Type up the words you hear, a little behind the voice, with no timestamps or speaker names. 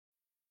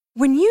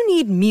When you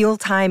need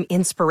mealtime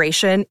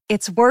inspiration,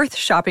 it's worth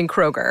shopping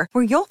Kroger,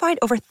 where you'll find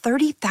over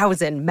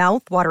 30,000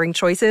 mouth-watering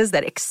choices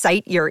that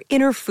excite your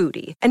inner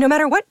foodie. And no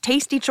matter what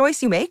tasty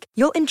choice you make,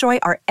 you'll enjoy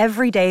our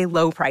everyday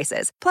low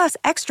prices, plus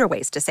extra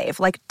ways to save,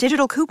 like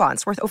digital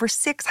coupons worth over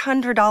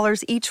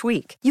 $600 each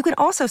week. You can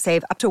also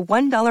save up to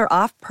 $1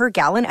 off per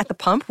gallon at the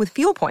pump with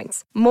fuel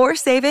points. More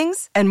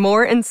savings and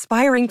more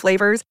inspiring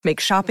flavors make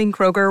shopping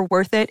Kroger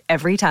worth it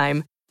every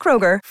time.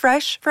 Kroger,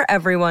 fresh for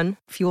everyone.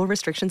 Fuel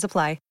restrictions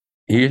apply.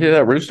 You hear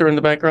that rooster in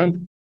the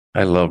background?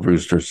 I love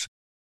roosters.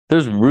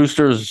 There's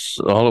roosters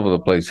all over the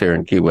place here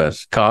in Key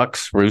West.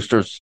 Cocks,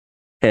 roosters,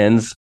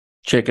 hens,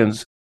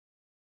 chickens.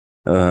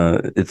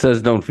 It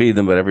says don't feed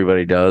them, but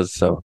everybody does.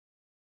 So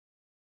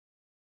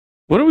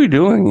what are we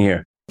doing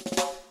here?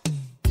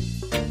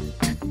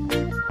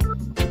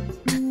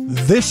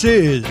 This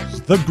is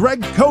The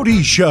Greg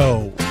Cody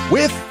Show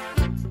with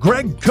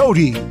Greg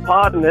Cody.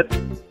 Pardon it.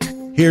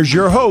 Here's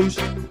your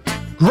host,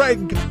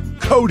 Greg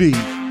Cody.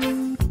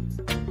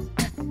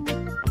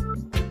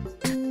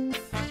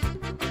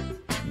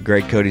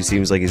 Greg Cody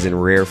seems like he's in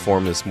rare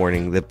form this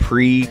morning. The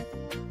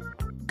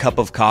pre-cup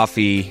of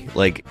coffee,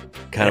 like,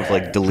 kind of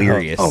like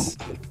delirious. Oh,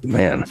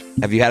 man.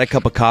 Have you had a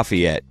cup of coffee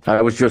yet?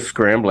 I was just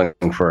scrambling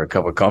for a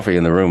cup of coffee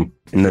in the room.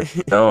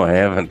 No, I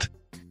haven't.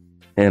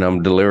 And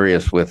I'm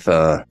delirious with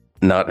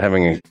not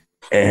having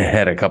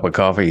had a cup of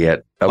coffee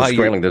yet. I was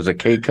scrambling. There's a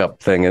K-cup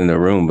thing in the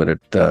room,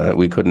 but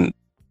we couldn't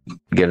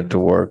get it to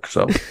work.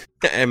 So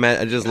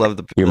I just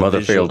love your mother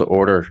visual. failed to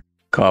order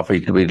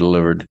coffee to be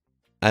delivered.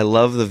 I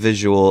love the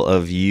visual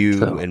of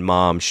you and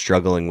mom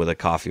struggling with a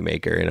coffee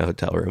maker in a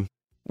hotel room.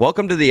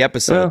 Welcome to the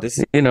episode.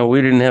 Well,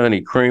 we didn't have any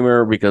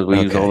creamer because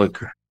we used all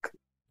the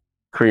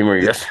creamer.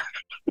 Yes.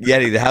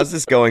 Yeti, how's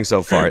this going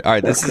so far? All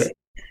right, this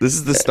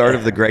is the start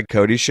of the Greg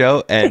Cody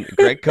Show, and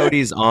Greg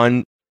Cody's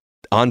on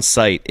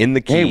site in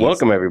the Keys. Hey,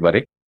 welcome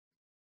everybody.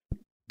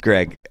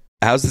 Greg,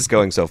 how's this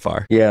going so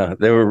far? Yeah,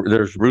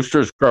 there's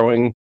roosters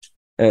crowing.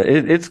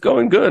 It's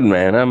going good,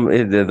 man.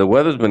 The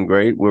weather's been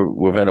great.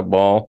 We've had a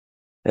ball.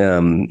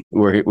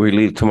 We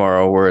leave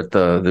tomorrow. We're at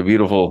the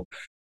beautiful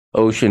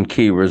Ocean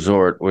Key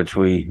Resort, which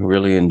we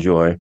really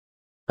enjoy.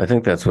 I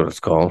think that's what it's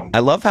called. I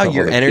love how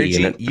your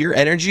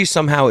energy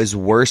somehow is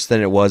worse than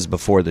it was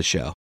before the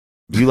show.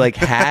 You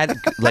had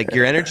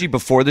your energy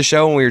before the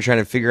show when we were trying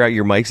to figure out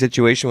your mic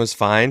situation was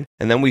fine,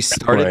 and then we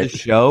started the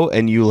show,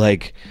 and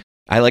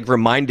I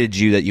reminded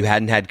you that you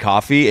hadn't had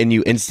coffee, and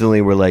you instantly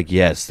were like,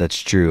 "Yes, that's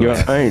true."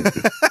 You're right.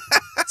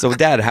 So,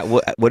 Dad,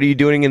 what are you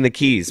doing in the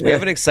Keys? We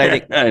have an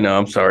exciting... I know.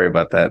 I'm sorry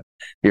about that.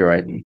 You're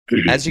right.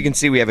 As you can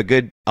see, we have a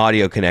good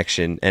audio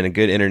connection and a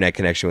good internet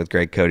connection with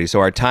Greg Cody. So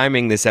our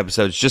timing this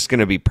episode is just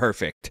going to be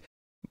perfect.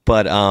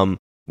 But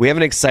we have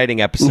an exciting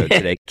episode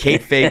today.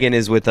 Kate Fagan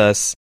is with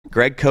us.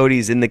 Greg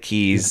Cody's in the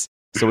Keys.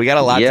 So we got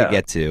a lot to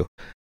get to.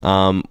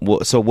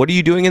 So what are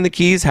you doing in the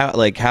Keys?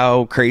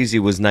 How crazy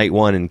was night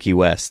one in Key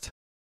West?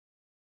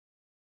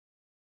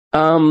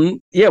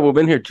 We've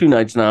been here 2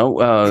 nights now.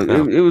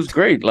 It was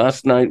great.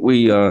 Last night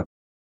we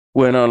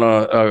went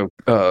on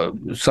a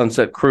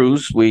sunset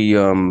cruise. We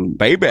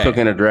took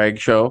in a drag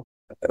show.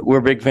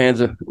 We're big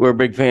fans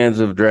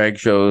of drag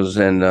shows,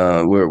 and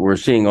we're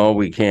seeing all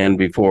we can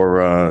before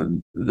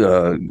Ron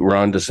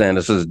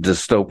DeSantis'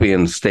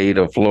 dystopian state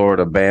of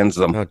Florida bans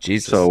them. Oh,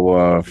 Jesus!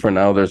 So for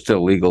now they're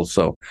still legal.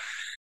 So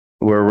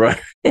we're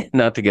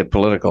not to get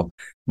political,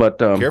 but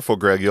careful,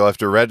 Greg. You'll have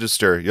to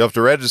register. You'll have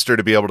to register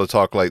to be able to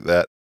talk like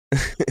that.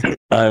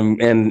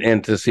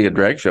 And to see a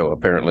drag show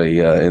apparently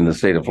in the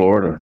state of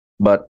Florida.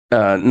 But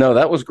no,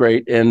 that was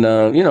great, and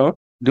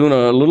doing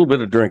a little bit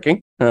of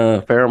drinking,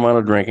 a fair amount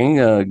of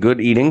drinking, good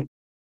eating.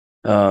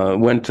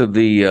 Went to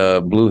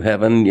the Blue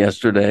Heaven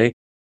yesterday,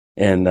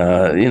 and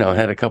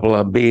had a couple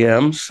of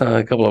BMs,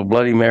 a couple of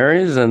Bloody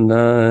Marys, and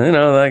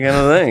that kind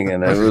of thing.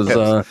 And it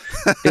was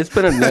it's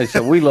been a nice.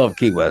 We love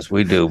Key West,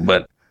 we do,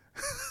 but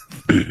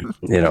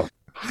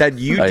That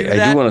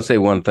I do want to say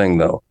one thing,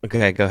 though.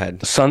 Okay, go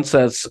ahead.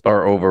 Sunsets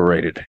are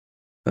overrated.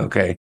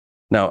 Okay.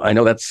 Now, I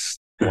know that's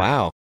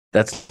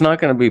not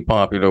going to be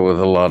popular with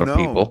a lot of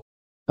people.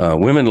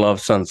 Women love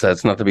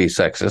sunsets, not to be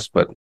sexist,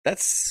 but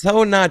that's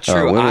so not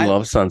true. Women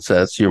love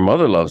sunsets. Your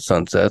mother loves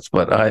sunsets,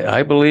 but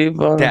I believe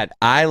Dad,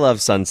 I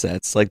love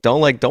sunsets.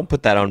 Don't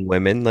put that on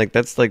women. I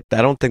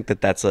don't think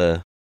that's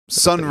a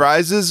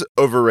sunrises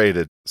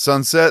overrated.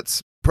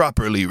 Sunsets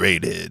properly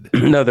rated.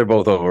 No, they're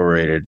both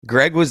overrated.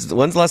 When's the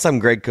last time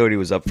Greg Cody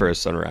was up for a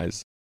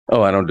sunrise?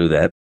 Oh, I don't do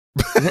that.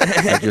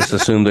 I just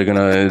assume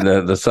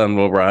the sun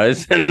will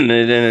rise, and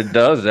it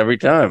does every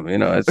time.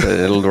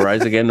 It'll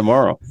rise again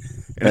tomorrow.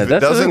 That's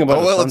the thing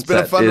about it's been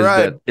a fun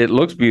ride. It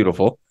looks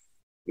beautiful.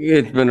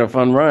 It's been a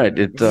fun ride.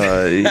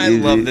 I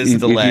love this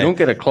delay. If you don't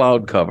get a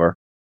cloud cover,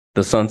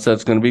 the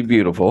sunset's going to be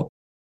beautiful,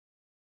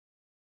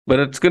 but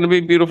it's going to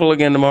be beautiful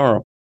again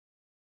tomorrow.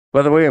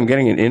 By the way, I'm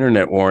getting an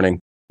internet warning.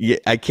 Yeah,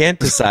 I can't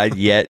decide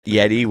yet,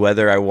 Yeti,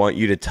 whether I want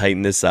you to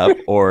tighten this up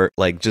or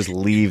just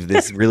leave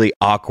this really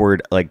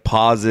awkward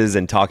pauses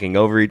and talking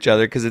over each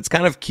other, because it's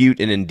kind of cute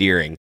and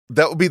endearing.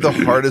 That would be the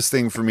hardest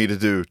thing for me to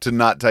do, to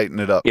not tighten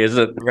it up. Is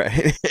it?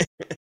 Right.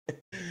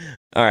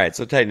 All right,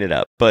 so tighten it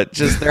up. But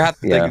just there have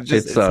to Yeah, like,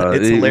 just, it's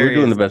hilarious. we're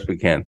doing the best we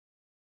can.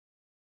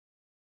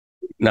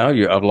 Now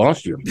I've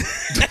lost you.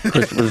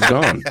 Christopher's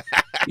gone.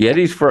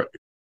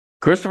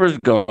 Christopher's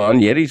gone.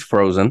 Yeti's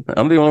frozen.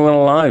 I'm the only one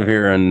alive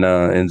here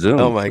in Zoom.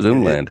 Oh my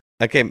Zoom God. land.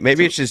 Okay,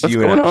 maybe it's just What's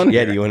you and going on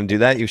Yeti. here? You want to do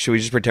that? Should we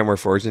just pretend we're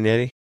frozen,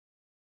 Yeti?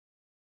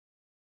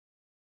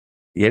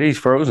 Yeti's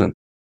frozen.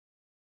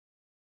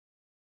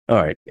 All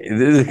right,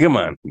 come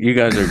on. You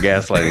guys are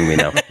gaslighting me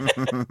now.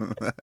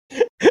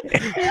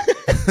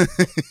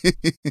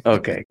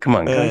 Okay, come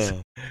on, guys.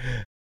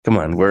 Come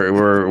on. We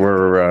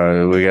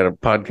got a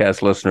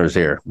podcast listeners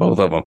here, both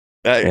of them.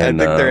 I think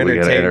they're we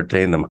got to entertained.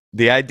 entertain them.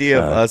 The idea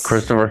of us,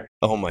 Christopher.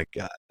 Oh my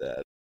God,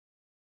 Dad.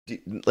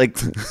 Like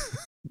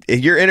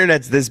your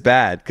internet's this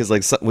bad because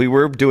like we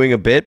were doing a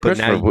bit, but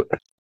now.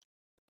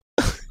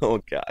 Oh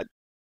God.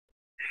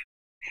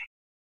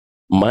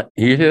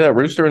 You hear that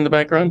rooster in the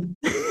background?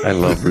 I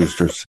love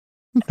roosters.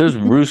 There's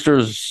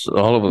roosters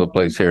all over the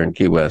place here in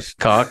Key West.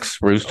 Cocks,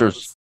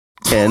 roosters,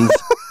 hens,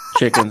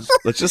 chickens.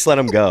 Let's just let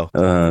them go.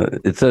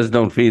 It says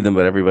don't feed them,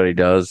 but everybody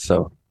does.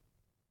 So,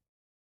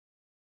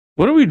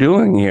 what are we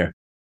doing here?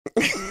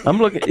 I'm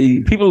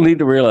looking. People need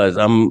to realize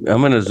I'm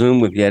in a Zoom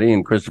with Yeti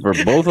and Christopher.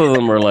 Both of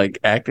them are like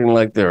acting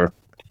like they're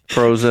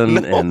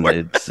frozen, and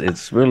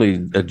it's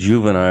really a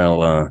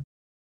juvenile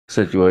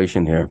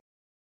situation here.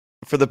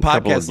 For the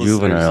podcast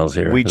juveniles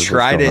listeners, here. we That's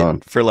tried what's going it on.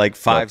 for like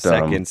 5 But,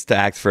 seconds to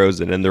act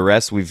frozen, and the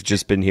rest we've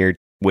just been here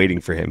waiting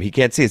for him. He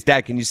can't see us.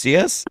 Dad, can you see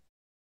us?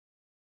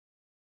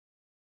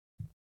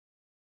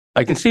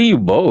 I can see you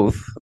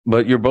both,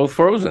 but you're both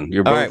frozen.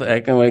 You're All both right.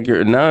 acting like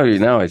you're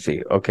now. I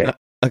see. Okay.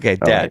 Okay,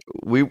 Dad.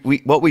 We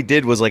what we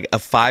did was like a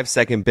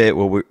 5-second bit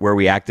where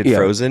we acted Yeah.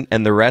 frozen,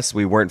 and the rest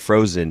we weren't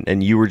frozen,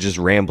 and you were just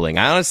rambling.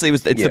 I honestly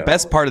it's the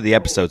best part of the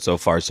episode so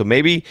far. So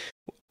maybe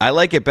I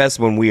like it best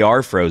when we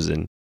are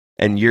frozen,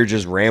 and you're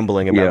just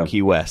rambling about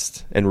Key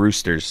West and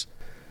roosters.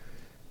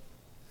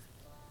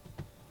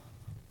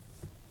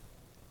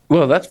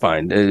 Well, that's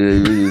fine.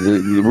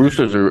 The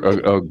roosters are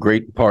a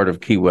great part of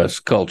Key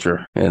West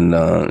culture, and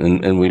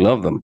we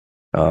love them.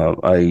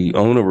 I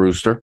own a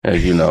rooster,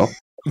 as you know,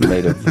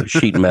 made of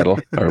sheet metal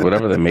or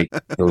whatever they make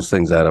those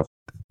things out of.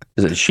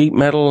 Is it sheet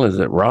metal? Is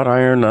it wrought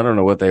iron? I don't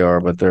know what they are,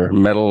 but they're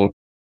metal,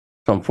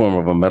 some form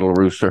of a metal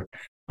rooster.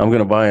 I'm going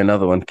to buy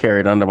another one, carry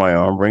it under my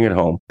arm, bring it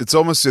home. It's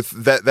almost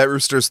that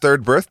rooster's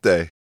third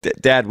birthday.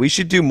 Dad, we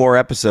should do more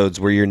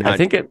episodes where you're not. I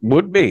think it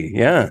would be,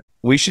 yeah.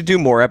 We should do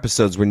more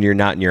episodes when you're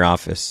not in your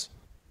office.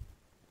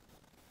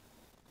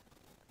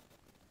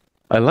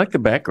 I like the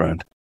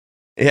background.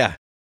 Yeah,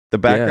 the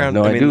background.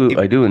 Yeah, no,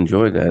 I do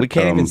enjoy that. We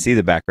can't even see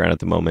the background at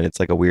the moment. It's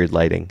like a weird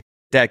lighting.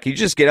 Dad, can you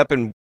just get up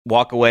and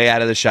walk away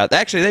out of the shot?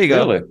 Actually, there you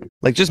go. Really?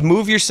 Like, just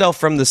move yourself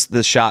from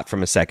the shot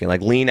from a second.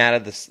 Like, lean out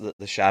of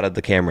the shot of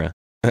the camera.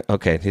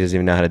 Okay, he doesn't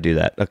even know how to do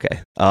that. Okay.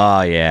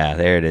 Oh, yeah,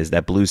 there it is.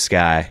 That blue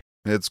sky.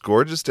 It's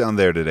gorgeous down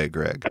there today,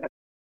 Greg.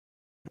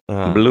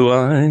 Blue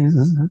eyes.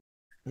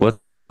 What's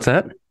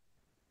that?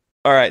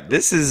 All right,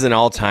 this is an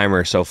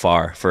all-timer so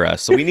far for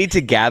us. So we need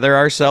to gather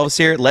ourselves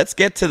here. Let's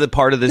get to the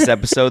part of this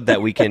episode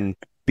that we can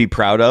be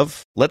proud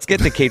of. Let's get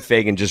to Kate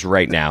Fagan just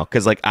right now,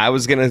 because I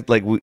was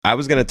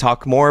gonna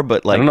talk more,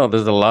 but I don't know.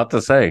 There's a lot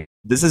to say.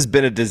 This has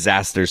been a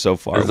disaster so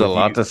far. There's a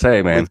lot to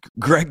say, man. With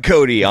Greg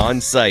Cody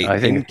on site. I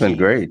think it's been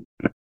great.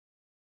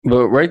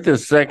 But right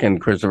this second,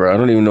 Christopher, I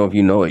don't even know if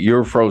you know it.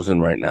 You're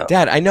frozen right now.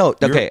 Dad, I know.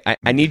 Okay,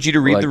 I need you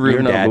to read the room,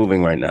 You're not Dad.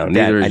 moving right now. Dad,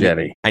 Neither is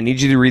Yeti. I need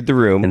you to read the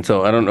room. And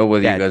so I don't know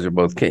whether Dad, you guys are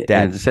both.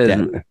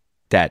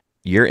 Dad,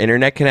 your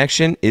internet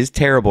connection is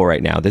terrible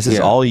right now. This is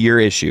all your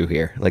issue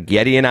here. Like,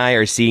 Yeti and I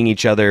are seeing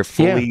each other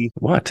fully. Yeah.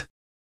 What?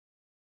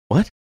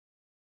 What?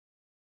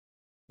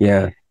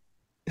 Yeah.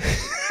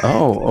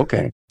 Oh,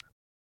 okay.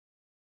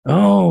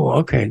 Oh,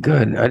 okay.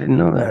 Good. I didn't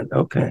know that.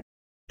 Okay.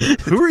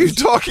 Who are you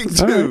talking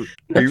to? Right.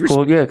 That's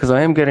cool. Yeah, because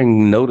I am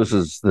getting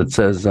notices that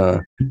says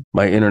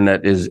my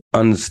internet is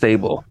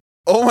unstable.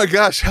 Oh my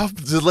gosh, how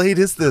delayed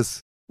is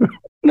this?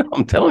 No,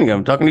 I'm telling you,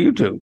 I'm talking to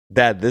YouTube.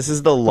 Dad, this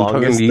is the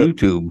longest. I'm talking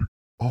to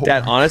YouTube.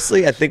 Dad,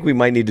 honestly, I think we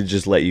might need to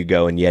just let you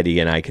go, and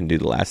Yeti and I can do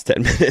the last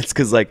 10 minutes,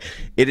 because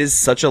it is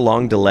such a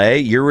long delay.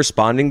 You're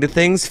responding to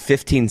things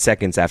 15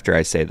 seconds after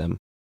I say them.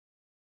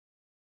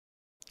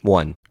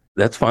 1.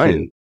 That's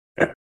fine.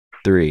 2,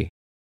 3,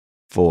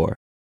 4,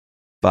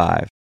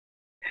 5,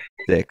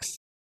 6.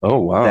 Oh,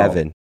 wow.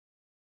 7.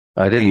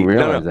 I didn't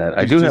realize that.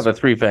 I do have a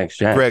 3 facts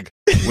jack. Greg,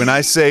 when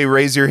I say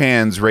raise your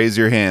hands, raise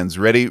your hands.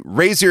 Ready?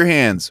 Raise your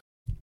hands.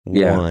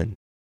 Yeah. 1,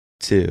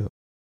 2,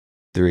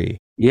 3.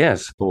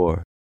 Yes.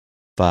 4,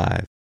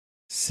 5,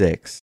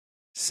 6,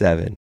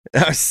 7.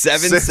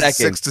 7 seconds.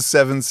 6 to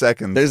 7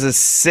 seconds. There's a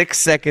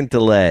 6-second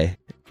delay.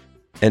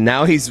 And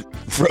now he's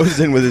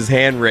frozen with his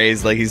hand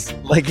raised like he's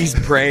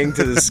praying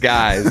to the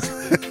skies.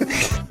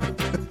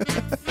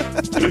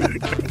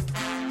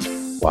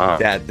 Wow.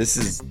 Dad, this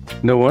is...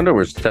 No wonder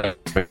we're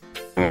stepping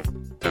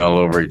all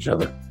over each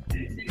other.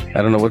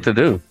 I don't know what to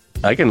do.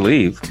 I can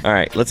leave. All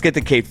right, let's get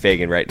to Kate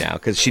Fagan right now,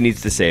 because she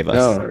needs to save us.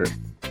 No.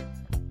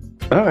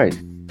 All right.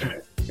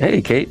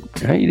 Hey, Kate.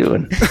 How you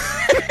doing?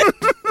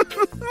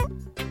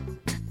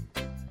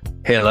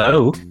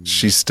 Hello.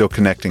 She's still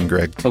connecting,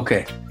 Greg.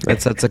 Okay.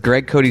 That's a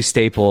Greg Cody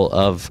staple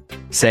of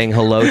saying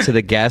hello to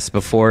the guests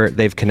before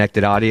they've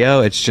connected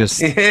audio. It's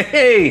just,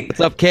 Hey.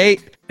 what's up,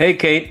 Kate? Hey,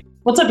 Kate.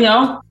 What's up,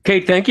 y'all?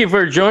 Kate, thank you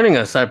for joining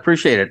us. I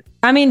appreciate it.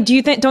 I mean,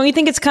 don't you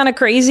think it's kind of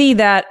crazy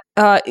that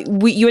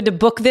you had to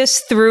book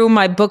this through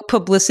my book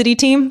publicity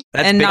team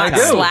That's and big not time.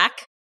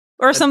 Slack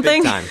or That's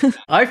something? big time.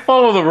 I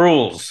follow the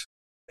rules.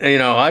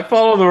 I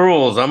follow the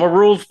rules. I'm a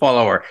rules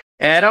follower.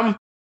 Adam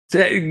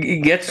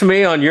gets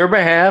me on your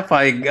behalf.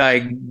 I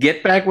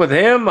get back with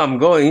him. I'm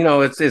going,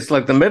 it's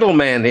like the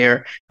middleman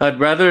here. I'd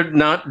rather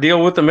not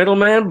deal with the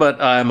middleman, but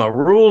I'm a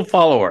rule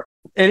follower.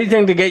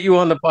 Anything to get you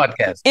on the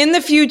podcast. In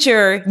the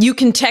future, you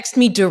can text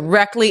me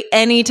directly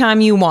anytime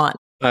you want.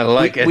 I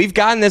like it. We've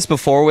gotten this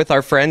before with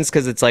our friends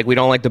because it's like we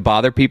don't like to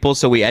bother people,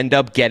 so we end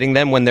up getting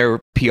them when their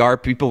PR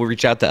people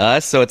reach out to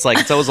us. So it's like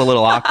it's always a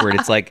little awkward.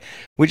 It's like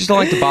we just don't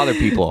like to bother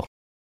people.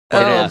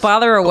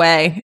 Bother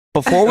away.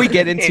 Before we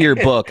get into your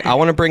book, I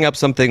want to bring up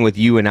something with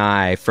you and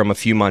I from a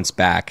few months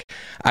back.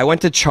 I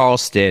went to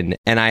Charleston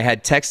and I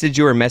had texted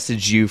you or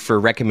messaged you for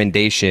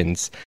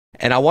recommendations.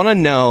 And I want to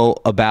know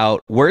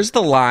about where's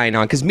the line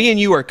on, because me and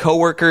you are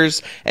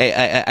coworkers.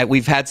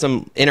 We've had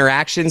some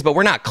interactions, but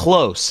we're not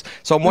close.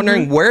 So I'm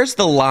wondering where's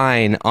the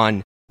line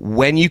on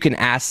when you can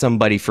ask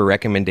somebody for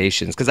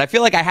recommendations? Because I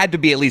feel like I had to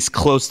be at least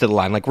close to the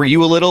line. Like, were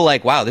you a little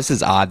like, wow, this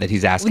is odd that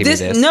he's asking me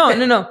this?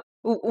 No.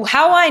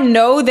 How I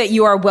know that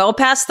you are well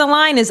past the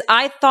line is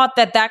I thought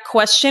that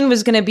question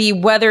was going to be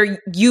whether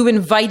you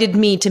invited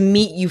me to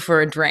meet you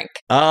for a drink.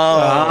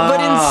 Oh. But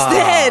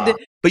instead...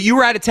 But you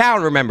were out of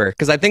town, remember?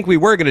 Because I think we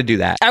were going to do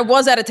that. I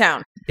was out of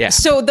town. Yeah.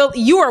 So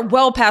you are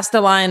well past the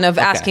line of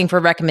asking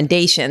for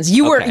recommendations.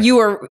 You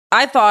were,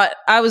 I thought,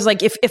 I was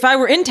like, if I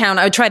were in town,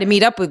 I would try to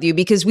meet up with you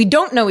because we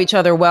don't know each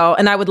other well.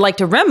 And I would like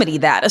to remedy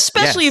that,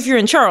 especially if you're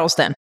in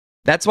Charleston.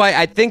 That's why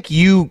I think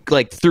you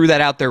threw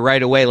that out there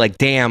right away. Like,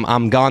 damn,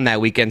 I'm gone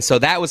that weekend. So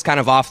that was kind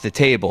of off the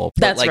table.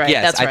 But That's right.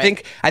 Yes, that's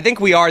right. I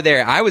think we are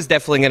there. I was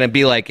definitely going to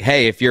be like,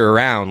 hey, if you're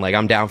around, like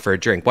I'm down for a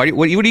drink. What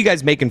are you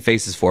guys making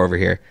faces for over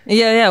here?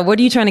 Yeah. What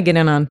are you trying to get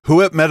in on?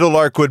 Who at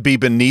Meadowlark would be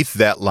beneath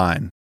that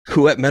line?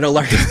 Who at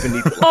Meadowlark is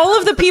beneath? All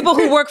of the people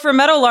who work for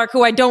Meadowlark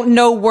who I don't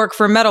know work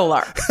for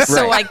Meadowlark.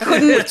 So I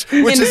couldn't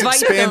Which has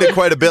invite expanded them.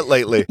 quite a bit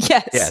lately.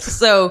 Yes.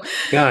 So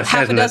Gosh, half a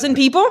hasn't it? dozen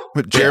people?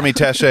 With Jeremy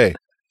Taché.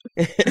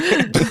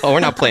 Oh, we're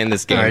not playing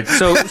this game. All right.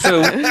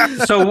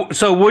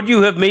 So would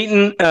you have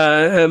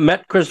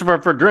met Christopher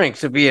for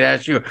drinks if he had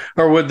asked you,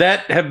 or would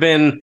that have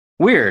been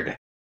weird?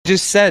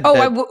 Just said. Oh,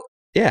 that,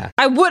 yeah.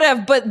 I would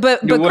have, but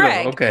You would've,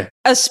 Greg, okay.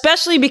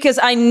 especially because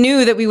I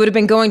knew that we would have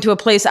been going to a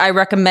place I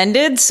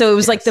recommended. So it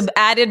was like the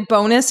added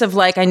bonus of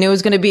like, I knew it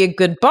was going to be a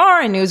good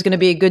bar. I knew it was going to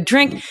be a good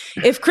drink.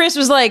 If Chris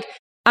was like,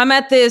 I'm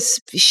at this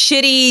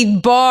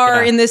shitty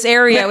bar in this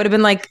area, I would have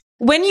been like,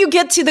 when you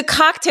get to the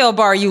cocktail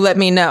bar, you let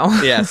me know.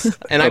 Yes.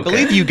 And I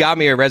believe you got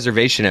me a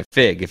reservation at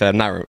Fig, if I'm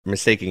not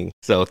mistaken.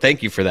 So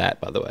thank you for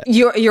that, by the way.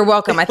 You're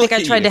welcome. I think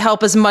I tried to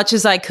help as much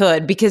as I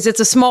could because it's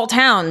a small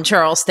town,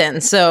 Charleston.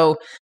 So,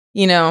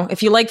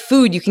 if you like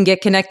food, you can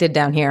get connected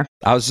down here.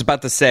 I was just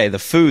about to say, the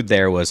food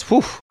there was,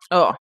 whew.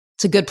 Oh,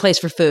 it's a good place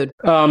for food.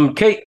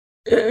 Kate,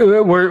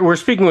 we're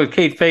speaking with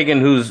Kate Fagan,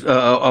 who's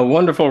a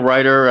wonderful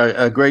writer,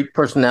 a great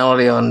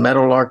personality on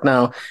Meadowlark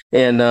now,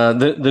 and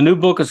the new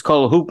book is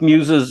called Hoop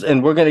Muses,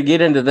 and we're going to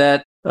get into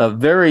that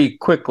very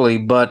quickly.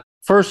 But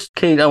first,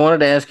 Kate, I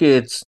wanted to ask you: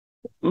 it's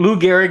Lou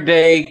Gehrig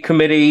Day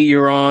committee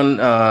you're on.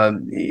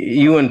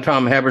 You and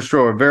Tom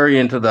Haberstroh are very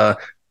into the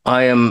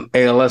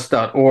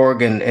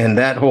IamALS.org and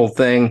that whole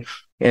thing.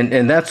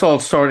 And that's all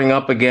starting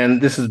up again.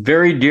 This is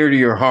very dear to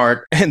your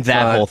heart. And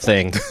that whole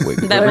thing.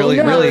 That really.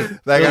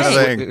 That kind of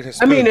thing.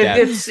 I mean,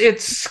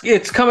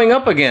 it's coming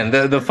up again,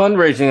 the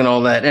fundraising and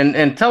all that.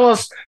 And tell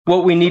us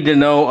what we need to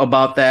know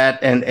about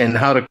that and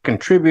how to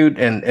contribute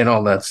and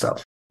all that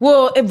stuff.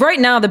 Well, right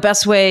now, the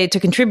best way to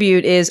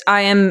contribute is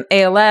I Am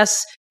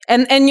ALS.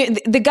 And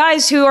the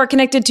guys who are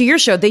connected to your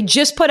show, they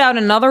just put out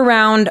another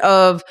round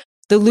of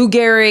the Lou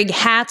Gehrig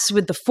hats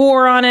with the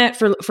 4 on it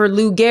for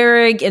Lou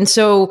Gehrig. And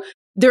so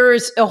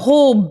there's a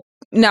whole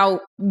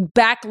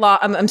backlog.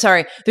 I'm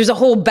sorry. There's a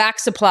whole back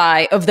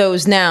supply of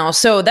those now.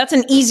 So that's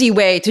an easy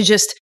way to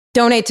just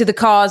donate to the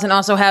cause and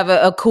also have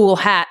a cool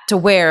hat to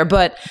wear.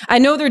 But I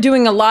know they're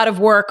doing a lot of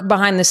work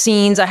behind the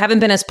scenes. I haven't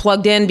been as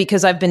plugged in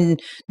because I've been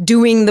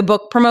doing the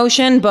book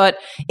promotion, but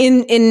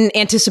in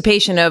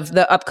anticipation of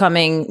the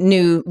upcoming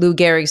new Lou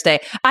Gehrig's Day.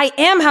 I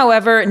am,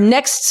 however,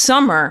 next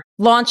summer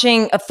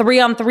launching a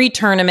 3-on-3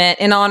 tournament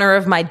in honor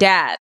of my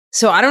dad.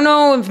 So I don't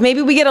know if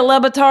maybe we get a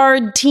Le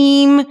Batard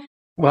team.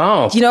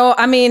 Wow.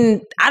 I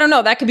mean, I don't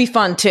know. That could be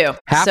fun too.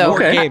 Half-court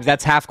games.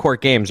 That's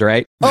half-court games,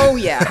 right? Oh,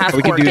 yeah. Half-court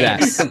We can do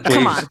games.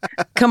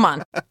 that. Come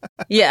on.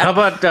 Yeah. How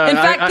about... In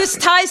fact, this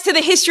ties to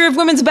the history of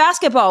women's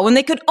basketball when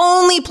they could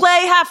only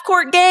play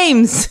half-court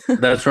games.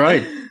 That's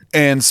right.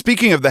 And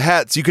speaking of the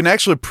hats, you can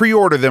actually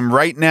pre-order them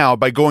right now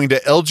by going to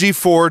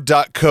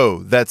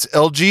lg4.co. That's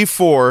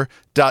lg4.co.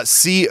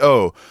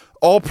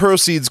 all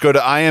proceeds go to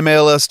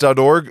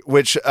imals.org,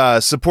 which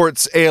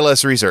supports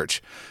ALS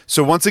research.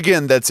 So once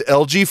again, that's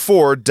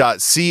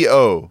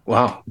lg4.co.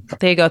 Wow.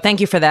 There you go. Thank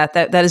you for that.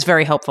 That is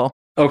very helpful.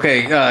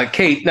 Okay,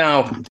 Kate,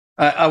 now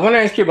I want to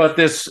ask you about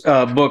this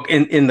book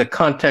in the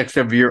context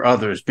of your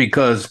others,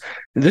 because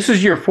this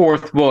is your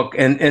fourth book,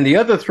 and the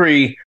other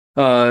three,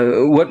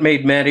 What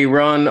Made Maddie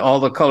Run, All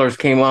the Colors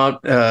Came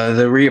Out,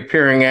 The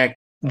Reappearing Act,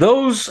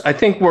 those I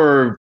think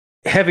were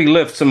heavy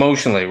lifts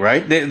emotionally,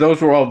 right?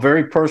 Those were all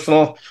very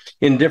personal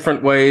in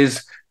different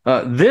ways.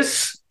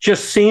 This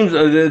just seems,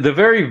 the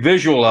very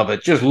visual of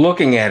it, just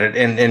looking at it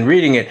and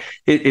reading it,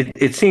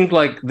 it seemed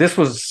like this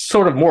was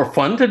sort of more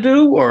fun to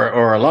do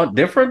or a lot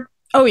different.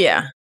 Oh,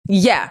 yeah.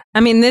 Yeah.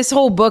 I mean, this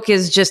whole book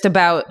is just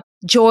about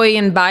joy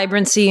and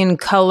vibrancy and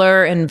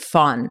color and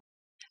fun.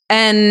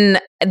 And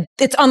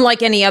it's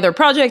unlike any other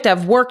project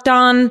I've worked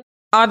on.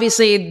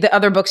 Obviously, the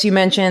other books you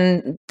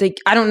mentioned,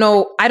 I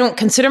don't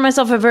consider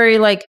myself a very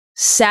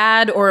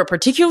sad or a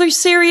particularly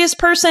serious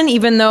person,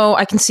 even though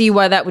I can see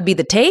why that would be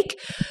the take.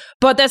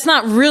 But that's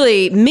not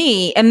really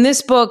me. And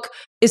this book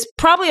is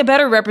probably a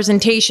better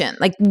representation.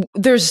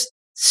 There's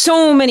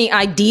so many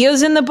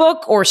ideas in the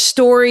book or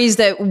stories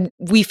that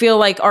we feel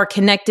like are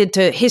connected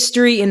to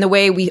history in the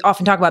way we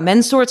often talk about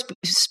men's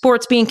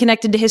sports being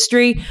connected to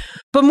history.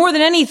 But more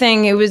than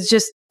anything, it was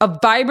just a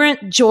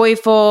vibrant,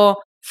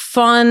 joyful,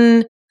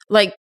 fun,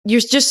 you're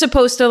just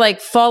supposed to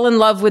fall in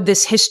love with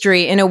this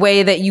history in a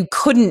way that you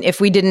couldn't if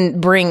we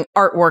didn't bring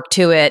artwork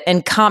to it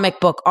and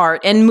comic book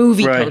art and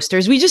movie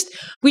posters. We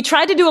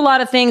tried to do a lot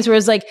of things where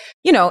it's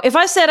if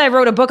I said I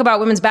wrote a book about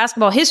women's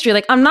basketball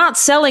history, I'm not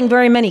selling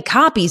very many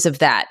copies of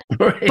that.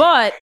 Right.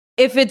 But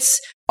if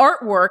it's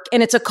artwork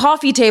and it's a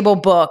coffee table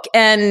book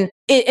and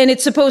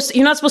it's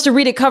you're not supposed to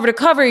read it cover to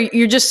cover,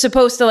 you're just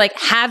supposed to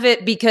have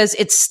it because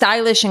it's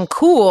stylish and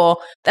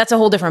cool, that's a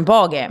whole different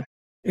ballgame.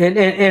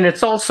 And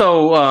it's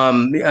also,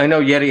 I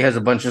know Yeti has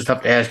a bunch of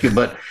stuff to ask you,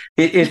 but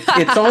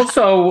it's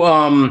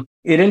also,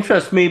 it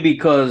interests me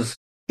because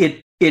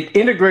it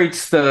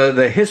integrates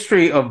the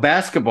history of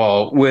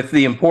basketball with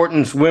the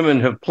importance women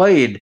have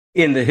played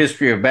in the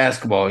history of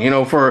basketball.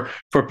 For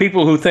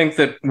people who think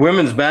that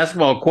women's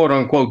basketball, quote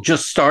unquote,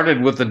 just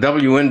started with the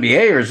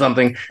WNBA or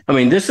something, I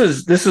mean, this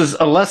is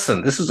a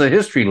lesson. This is a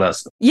history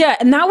lesson. Yeah,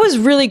 and that was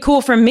really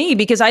cool for me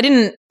because I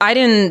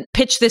didn't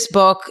pitch this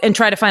book and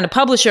try to find a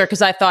publisher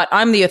because I thought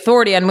I'm the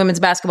authority on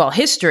women's basketball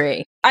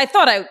history. I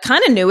thought I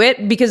kind of knew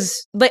it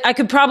because I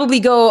could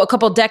probably go a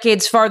couple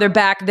decades farther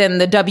back than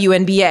the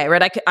WNBA,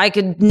 right? I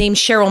could name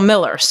Cheryl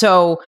Miller.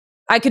 So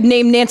I could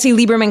name Nancy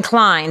Lieberman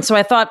Klein. So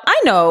I thought,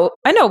 I know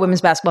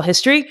women's basketball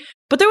history,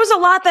 but there was a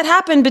lot that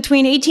happened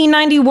between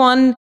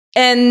 1891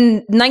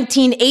 and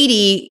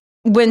 1980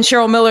 when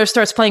Cheryl Miller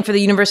starts playing for the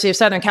University of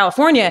Southern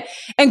California.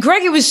 And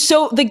Greg, it was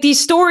so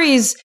these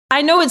stories,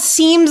 I know it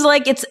seems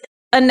like it's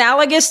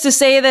analogous to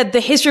say that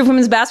the history of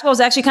women's basketball is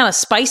actually kind of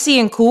spicy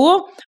and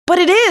cool, but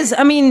it is.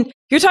 I mean,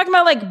 you're talking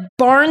about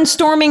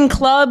barnstorming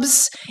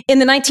clubs in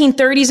the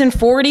 1930s and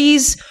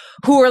 40s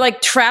who are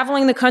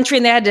traveling the country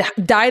and they had to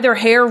dye their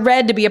hair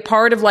red to be a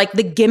part of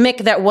the gimmick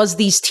that was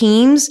these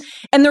teams.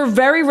 And they're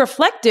very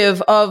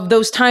reflective of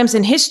those times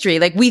in history.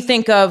 We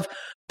think of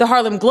the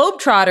Harlem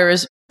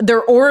Globetrotters,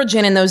 their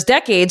origin in those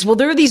decades. Well,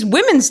 there are these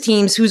women's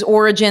teams whose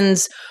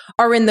origins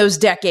are in those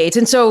decades.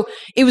 And so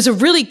it was a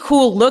really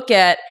cool look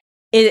at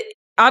it.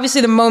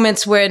 Obviously, the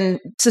moments when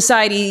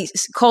society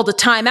called a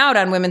timeout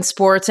on women's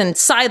sports and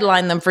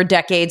sidelined them for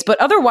decades. But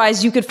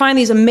otherwise, you could find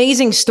these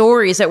amazing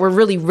stories that were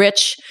really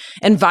rich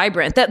and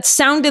vibrant, that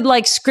sounded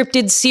like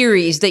scripted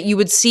series that you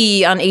would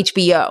see on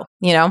HBO,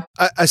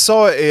 I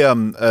saw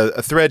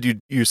a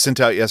thread you sent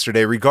out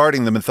yesterday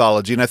regarding the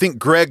mythology, and I think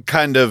Greg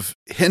kind of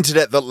hinted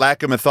at the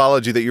lack of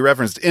mythology that you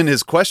referenced in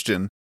his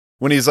question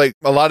when he's a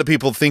lot of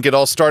people think it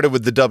all started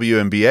with the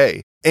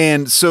WNBA.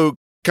 And so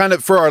kind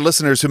of for our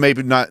listeners who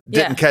maybe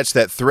didn't catch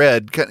that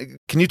thread, can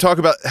you talk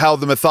about how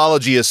the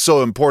mythology is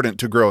so important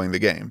to growing the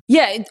game?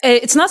 Yeah,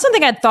 it's not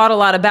something I'd thought a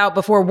lot about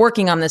before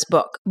working on this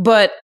book,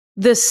 but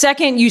the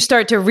second you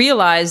start to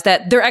realize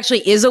that there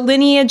actually is a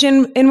lineage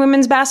in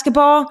women's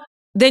basketball,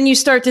 then you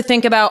start to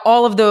think about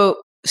all of the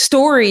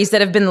stories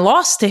that have been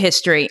lost to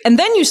history. And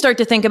then you start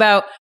to think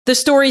about the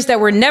stories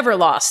that were never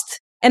lost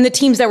and the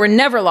teams that were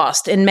never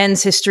lost in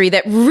men's history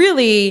that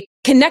really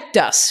connect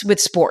us with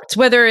sports,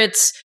 whether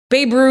it's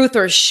Babe Ruth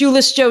or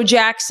Shoeless Joe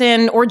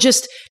Jackson, or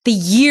just the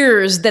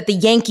years that the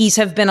Yankees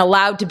have been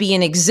allowed to be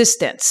in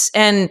existence.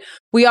 And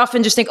we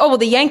often just think, oh, well,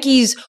 the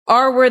Yankees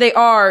are where they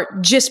are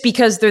just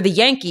because they're the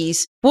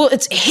Yankees. Well,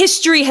 it's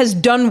history has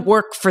done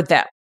work for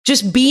them.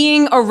 Just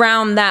being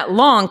around that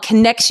long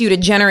connects you to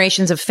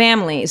generations of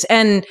families.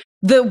 And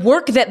the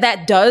work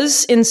that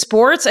does in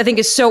sports, I think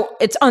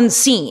it's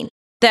unseen.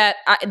 That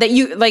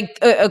you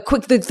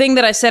the thing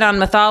that I said on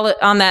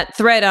that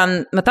thread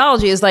on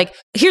mythology is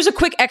here's a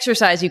quick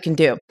exercise you can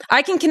do.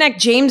 I can connect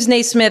James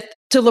Naismith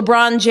to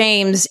LeBron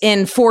James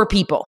in 4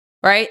 people,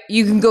 right?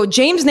 You can go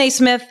James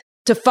Naismith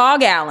to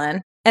Fog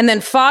Allen, And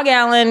then Fog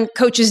Allen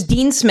coaches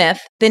Dean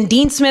Smith. Then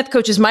Dean Smith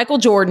coaches Michael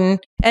Jordan.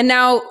 And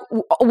now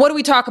what do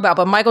we talk about?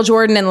 But Michael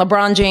Jordan and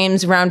LeBron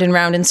James round and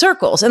round in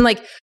circles. And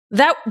like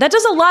that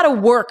does a lot of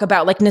work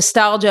about like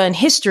nostalgia and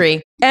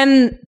history.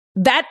 And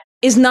that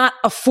is not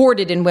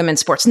afforded in women's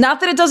sports. Not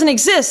that it doesn't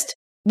exist.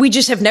 We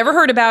just have never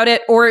heard about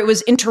it, or it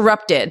was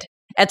interrupted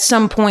at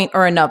some point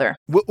or another.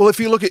 Well, if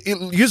you look at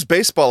use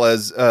baseball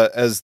as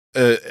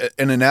an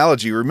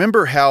analogy,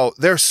 remember how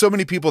there are so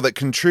many people that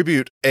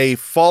contribute a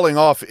falling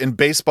off in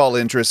baseball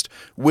interest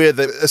with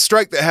a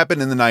strike that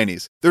happened in the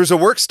 90s. There's a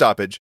work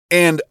stoppage,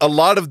 and a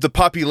lot of the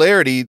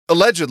popularity,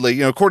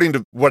 allegedly, according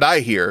to what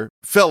I hear,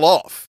 fell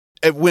off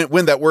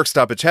when that work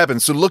stoppage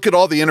happened. So look at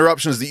all the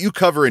interruptions that you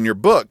cover in your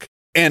book,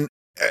 and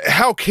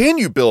how can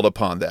you build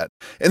upon that?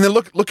 And then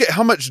look at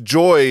how much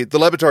joy the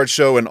Le Batard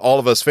Show and all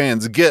of us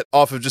fans get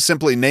off of just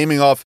simply naming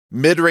off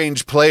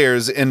mid-range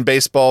players in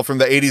baseball from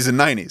the 80s and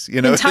 90s.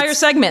 Entire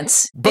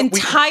segments,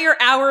 entire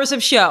hours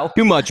of show.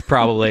 Too much,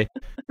 probably.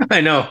 I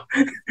know,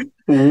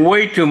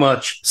 way too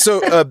much.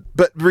 So,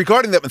 but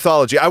regarding that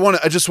mythology,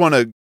 I just want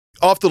to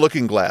Off the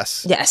Looking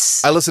Glass.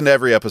 Yes, I listened to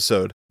every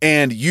episode,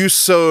 and you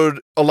sowed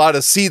a lot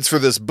of seeds for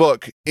this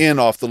book in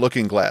Off the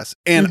Looking Glass.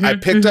 And I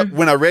picked up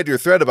when I read your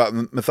thread about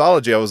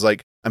mythology, I was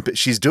like,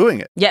 she's doing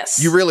it.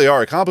 Yes, you really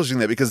are accomplishing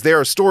that, because there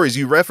are stories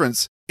you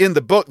reference in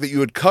the book that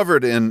you had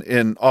covered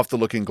in Off the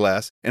Looking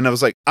Glass. And I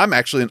was like, I'm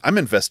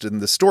invested in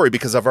this story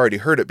because I've already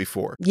heard it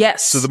before.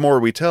 Yes. So the more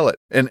we tell it,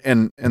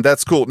 and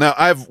that's cool. Now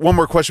I have one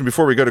more question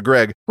before we go to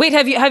Greg. Wait,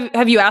 have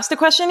you asked the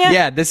question yet?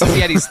 Yeah, this is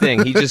Yeti's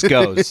thing. He just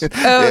goes.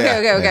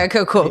 Okay.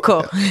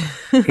 Cool.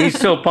 He's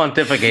still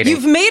pontificating.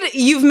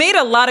 You've made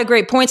a lot of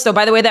great points, though.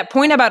 By the way, that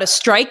point about a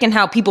strike and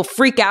how people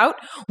freak out.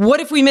 What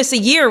if we miss a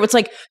year? It's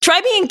like,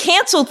 try being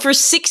canceled for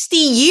 60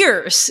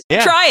 years.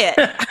 Yeah. Try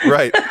it.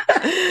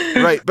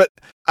 Right. But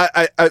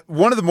I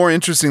one of the more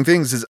interesting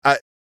things is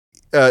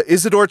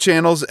Isadore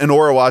Channels and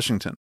Ora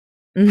Washington.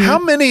 Mm-hmm. How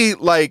many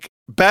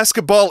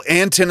basketball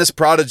and tennis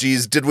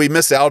prodigies did we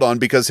miss out on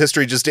because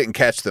history just didn't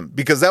catch them?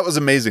 Because that was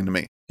amazing to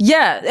me.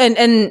 Yeah,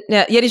 and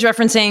Yeti's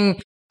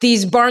referencing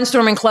these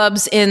barnstorming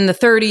clubs in the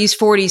 30s,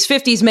 40s,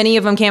 50s. Many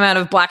of them came out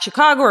of Black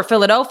Chicago or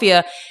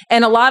Philadelphia,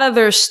 and a lot of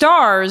their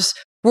stars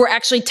were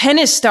actually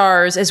tennis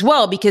stars as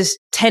well, because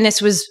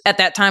tennis was at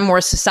that time more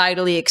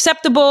societally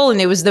acceptable, and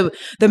it was the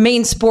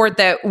main sport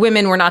that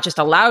women were not just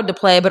allowed to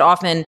play, but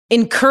often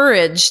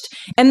encouraged.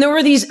 And there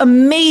were these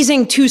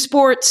amazing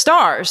two-sport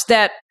stars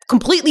that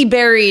completely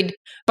buried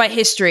by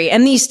history,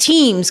 and these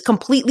teams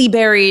completely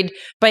buried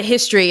by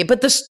history.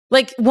 But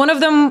one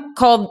of them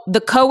called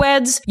the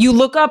Co-eds, you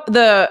look up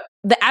the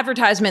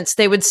advertisements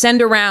they would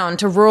send around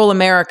to rural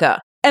America,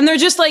 and they're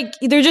just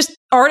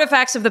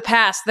artifacts of the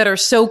past that are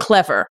so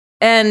clever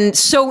and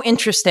so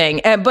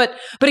interesting. But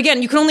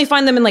again, you can only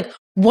find them in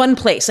one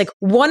place.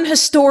 One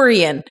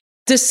historian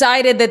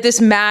decided that this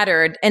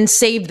mattered and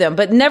saved them,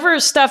 but never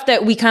stuff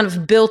that we kind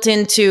of built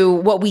into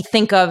what we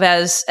think of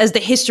as the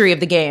history of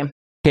the game.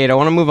 Kate, I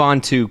want to move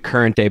on to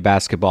current day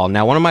basketball.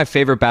 Now, one of my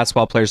favorite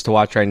basketball players to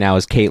watch right now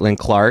is Caitlin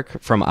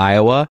Clark from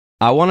Iowa.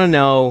 I want to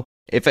know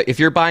if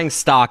you're buying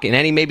stock in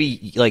any maybe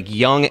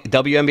young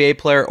WNBA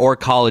player or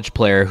college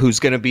player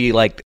who's going to be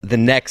the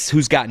next,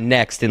 who's got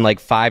next in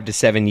 5 to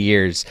 7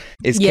 years,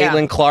 is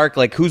Caitlin Clark,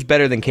 who's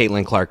better than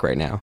Caitlin Clark right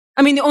now?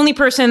 I mean, the only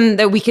person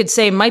that we could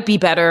say might be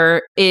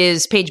better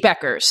is Paige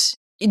Beckers,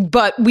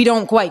 but we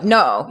don't quite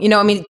know.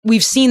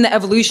 We've seen the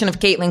evolution of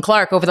Caitlin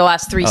Clark over the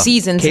last 3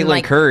 seasons.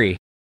 Caitlin Curry.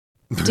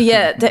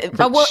 Yeah,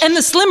 and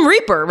the Slim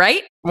Reaper,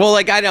 right? Well,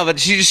 I know, but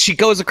she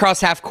goes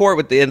across half court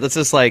with it's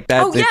just that.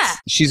 Oh, yeah.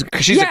 She's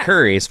a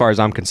Curry as far as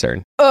I'm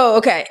concerned. Oh,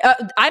 okay.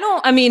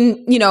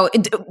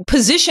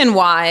 Position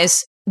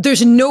wise,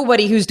 there's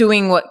nobody who's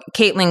doing what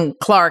Caitlin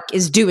Clark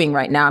is doing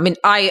right now. I mean,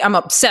 I'm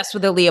obsessed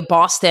with Aaliyah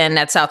Boston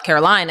at South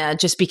Carolina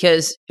just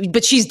because,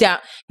 but she's down,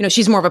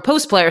 she's more of a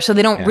post player, so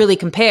they don't really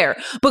compare.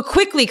 But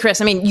quickly, Chris,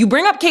 you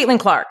bring up Caitlin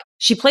Clark.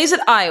 She plays at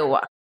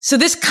Iowa. So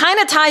this kind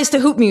of ties to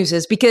Hoop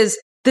Muses, because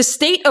the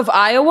state of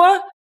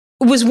Iowa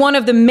was one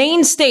of the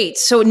main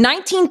states. So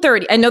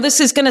 1930, I know this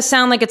is going to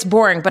sound like it's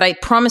boring, but I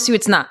promise you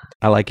it's not.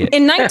 I like it.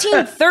 In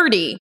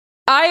 1930,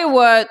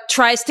 Iowa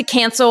tries to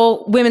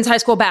cancel women's high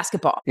school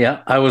basketball.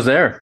 Yeah, I was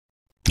there.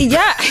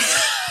 Yeah.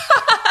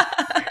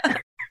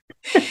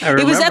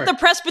 It was at the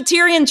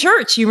Presbyterian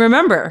Church, you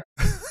remember?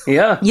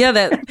 Yeah. Yeah,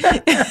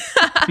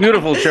 that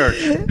beautiful church.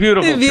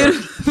 Beautiful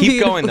church.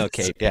 Keep going though,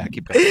 Kate. Yeah,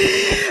 keep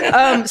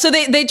going. So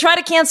they try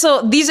to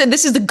cancel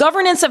this is the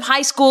governance of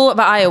high school of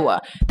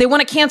Iowa. They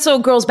want to cancel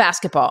girls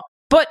basketball.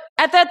 But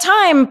at that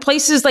time,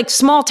 places like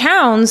small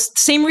towns,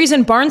 same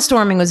reason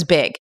barnstorming was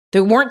big.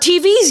 There weren't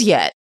TVs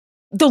yet.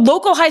 The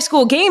local high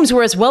school games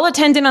were as well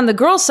attended on the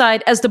girls'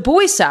 side as the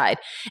boys' side.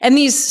 And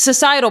these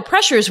societal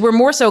pressures were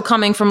more so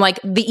coming from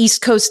the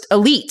East Coast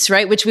elites,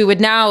 right? Which we would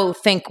now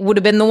think would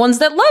have been the ones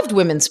that loved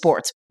women's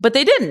sports, but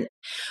they didn't.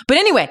 But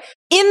anyway,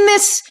 in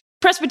this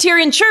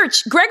Presbyterian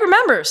church, Greg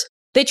remembers,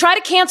 they try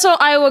to cancel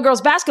Iowa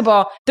girls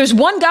basketball. There's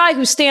one guy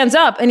who stands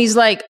up and he's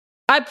like,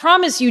 I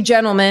promise you,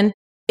 gentlemen,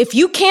 if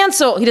you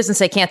cancel, he doesn't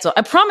say cancel,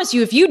 I promise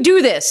you, if you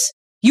do this,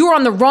 You are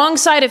on the wrong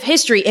side of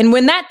history. And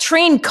when that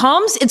train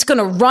comes, it's going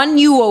to run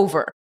you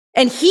over.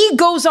 And he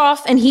goes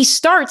off and he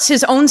starts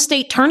his own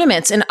state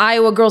tournaments in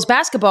Iowa girls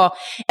basketball.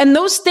 And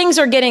those things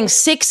are getting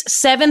 6,000,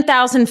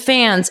 7,000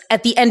 fans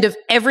at the end of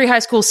every high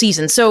school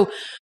season. So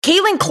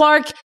Caitlin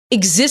Clark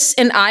exists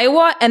in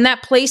Iowa and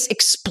that place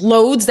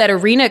explodes, that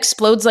arena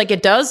explodes like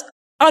it does.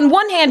 On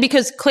one hand,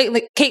 because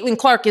Caitlin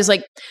Clark is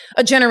like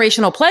a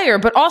generational player,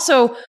 but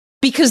also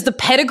because the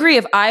pedigree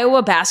of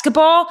Iowa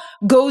basketball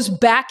goes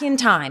back in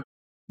time.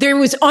 There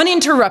was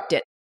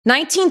uninterrupted.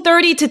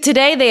 1930 to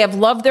today, they have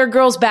loved their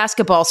girls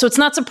basketball. So it's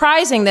not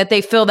surprising that they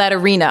fill that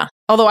arena.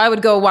 Although I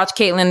would go watch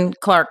Caitlin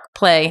Clark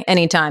play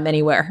anytime,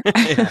 anywhere.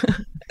 Yeah,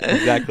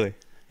 exactly.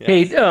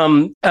 Yes. Hey,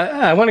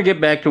 I want to get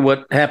back to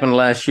what happened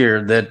last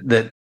year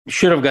that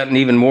should have gotten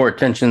even more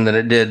attention than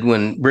it did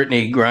when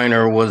Brittany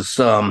Griner was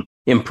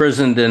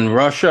imprisoned in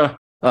Russia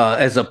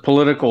as a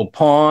political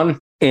pawn.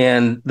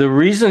 And the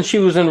reason she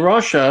was in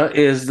Russia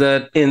is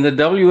that in the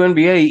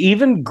WNBA,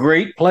 even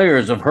great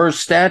players of her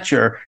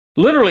stature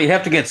literally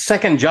have to get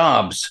second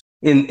jobs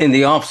in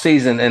the off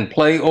season and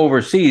play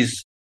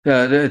overseas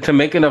to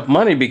make enough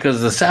money because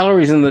the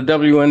salaries in the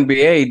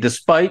WNBA,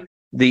 despite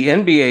the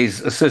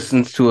NBA's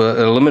assistance to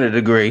a limited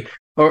degree,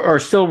 are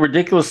still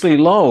ridiculously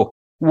low.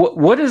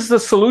 What is the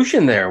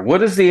solution there?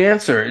 What is the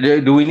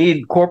answer? Do we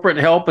need corporate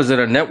help? Is it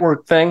a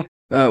network thing?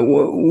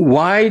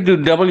 Why do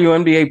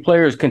WNBA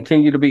players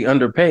continue to be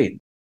underpaid?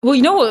 Well,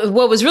 you know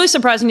what was really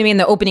surprising to me in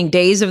the opening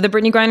days of the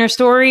Brittany Griner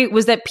story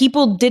was that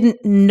people didn't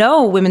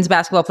know women's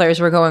basketball players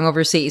were going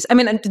overseas. I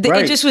mean,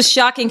 It just was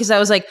shocking because I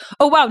was like,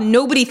 oh, wow,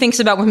 nobody thinks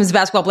about women's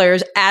basketball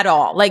players at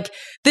all. Like,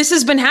 this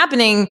has been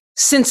happening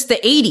since the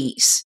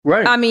 80s.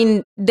 Right. I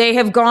mean,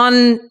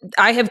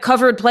 I have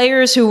covered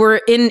players who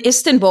were in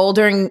Istanbul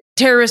during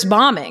terrorist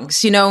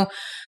bombings, you know?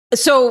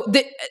 So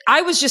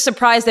I was just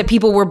surprised that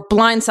people were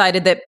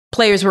blindsided that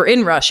players were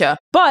in Russia.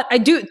 But I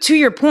do, to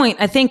your point,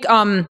 I think,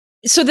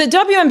 so the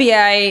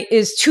WNBA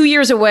is 2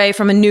 years away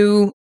from a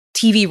new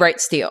TV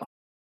rights deal.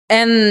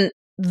 And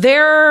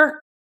their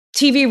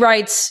TV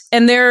rights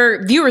and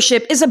their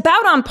viewership is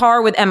about on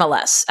par with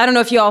MLS. I don't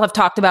know if you all have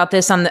talked about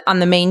this on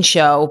the main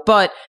show,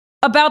 but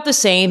about the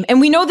same. And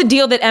we know the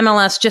deal that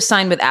MLS just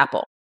signed with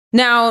Apple.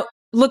 Now,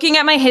 looking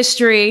at my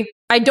history,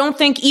 I don't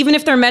think even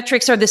if their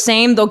metrics are the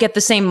same, they'll get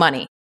the same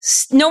money.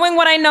 Knowing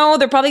what I know,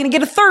 they're probably going to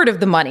get a third of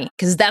the money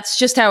because that's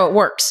just how it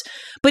works.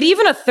 But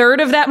even a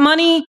third of that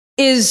money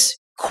is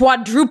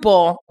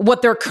quadruple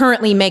what they're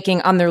currently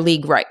making on their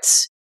league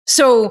rights.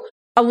 So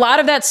a lot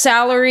of that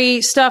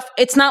salary stuff,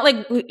 it's not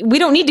like we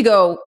don't need to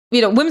go,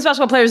 women's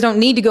basketball players don't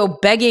need to go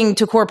begging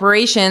to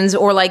corporations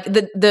or like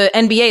the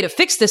NBA to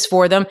fix this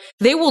for them.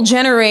 They will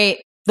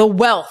generate the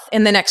wealth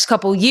in the next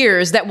couple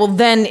years that will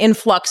then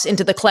influx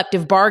into the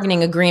collective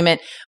bargaining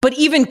agreement. But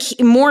even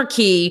more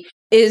key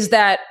is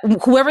that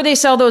whoever they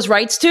sell those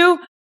rights to,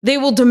 they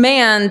will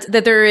demand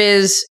that there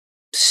is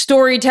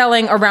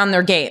storytelling around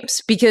their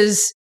games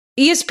because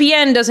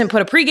ESPN doesn't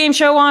put a pregame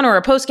show on or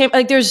a postgame.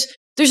 Like there's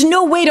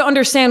no way to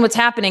understand what's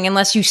happening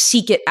unless you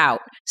seek it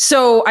out.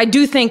 So I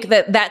do think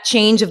that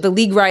change of the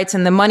league rights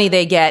and the money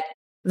they get,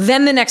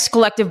 then the next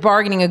collective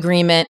bargaining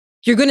agreement,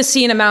 you're going to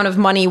see an amount of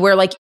money where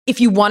like if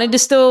you wanted to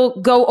still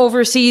go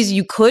overseas,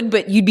 you could,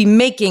 but you'd be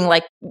making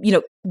like,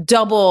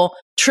 double,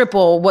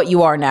 triple what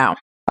you are now.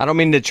 I don't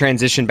mean to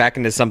transition back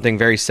into something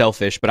very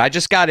selfish, but I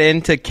just got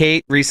into,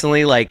 Kate,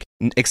 recently, like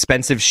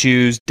expensive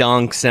shoes,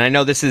 Dunks, and I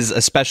know this is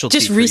a specialty.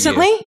 Just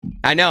recently?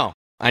 I know.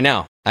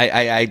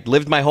 I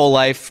lived my whole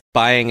life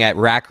buying at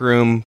Rack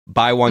Room,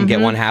 buy one, get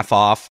one half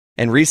off.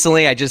 And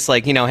recently I just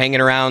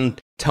hanging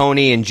around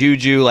Tony and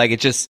Juju,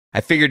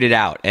 I figured it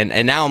out.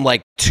 And now I'm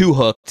like too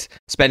hooked,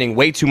 spending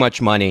way too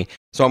much money.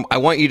 So I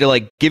want you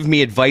to give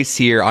me advice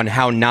here on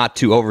how not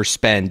to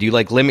overspend. Do you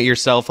limit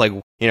yourself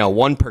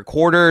one per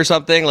quarter or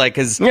something?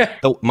 Cause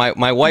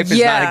my wife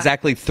is not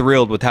exactly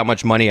thrilled with how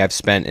much money I've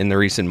spent in the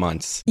recent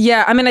months.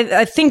 Yeah. I mean,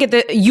 I think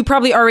you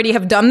probably already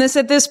have done this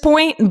at this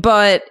point,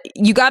 but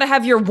you got to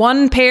have your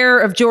one pair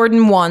of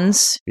Jordan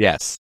 1s.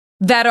 Yes.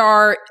 That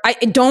are, I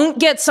don't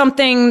get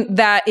something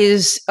that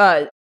is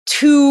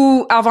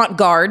too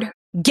avant-garde.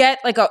 Get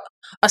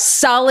a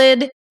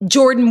solid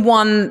Jordan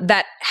 1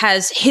 that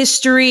has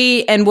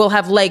history and will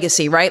have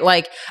legacy,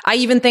 right? I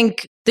even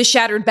think the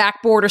Shattered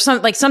Backboard or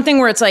something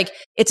where it's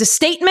it's a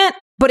statement,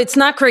 but it's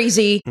not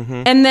crazy.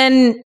 Mm-hmm. And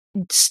then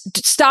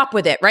stop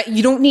with it, right?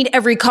 You don't need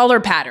every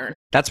color pattern.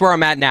 That's where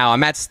I'm at now.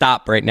 I'm at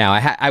stop right now.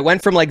 I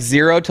went from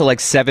 0 to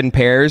 7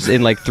 pairs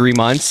in 3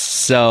 months.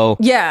 So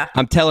yeah,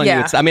 I'm telling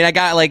you, I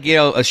got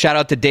a shout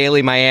out to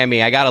Daily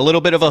Miami. I got a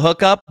little bit of a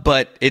hookup,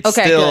 but it's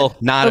still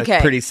not a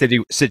pretty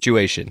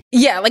situation.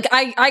 Yeah,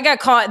 I got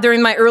caught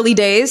during my early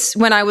days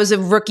when I was a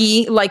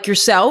rookie like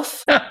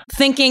yourself,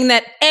 thinking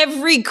that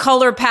every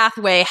color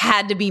pathway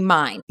had to be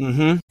mine,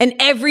 and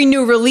every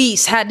new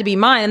release had to be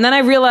mine. And then I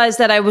realized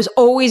that I was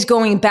always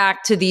going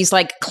back to these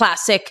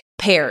classic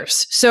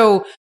pairs.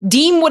 So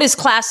deem what is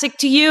classic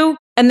to you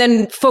and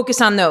then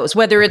focus on those,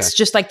 whether it's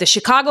just like the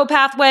Chicago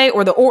pathway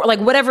or like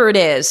whatever it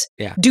is.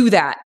 Yeah. Do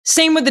that.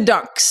 Same with the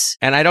dunks.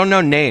 And I don't know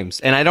names.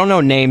 And I don't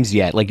know names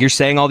yet. Like, you're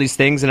saying all these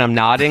things and I'm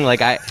nodding.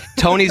 Like,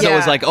 Tony's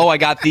always like, oh, I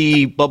got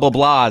the blah, blah,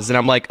 blahs. And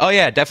I'm like, oh,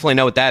 yeah, definitely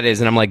know what that is.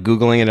 And I'm like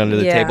Googling it under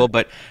the table.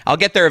 But I'll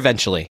get there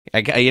eventually.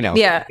 Got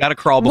to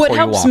crawl before you walk.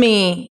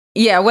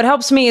 What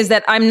helps me is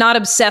that I'm not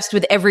obsessed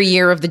with every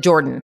year of the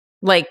Jordan.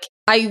 Like,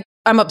 I'm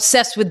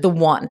obsessed with the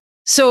one.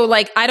 So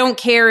like, I don't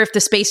care if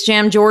the Space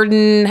Jam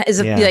Jordan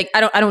is like,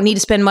 I don't need to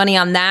spend money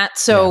on that.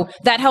 So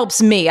that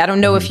helps me. I don't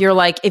know if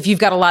you've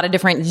got a lot of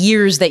different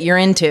years that you're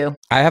into.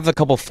 I have a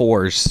couple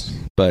 4s,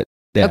 but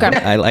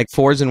I like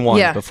 4s and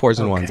 1s, but 4s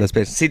and 1s. That's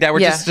basically, see that we're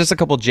just a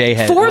couple J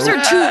heads.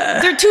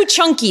 4s they're too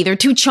chunky. They're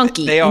too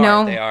chunky. They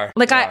are. They are.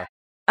 Like I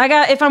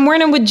got, if I'm wearing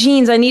them with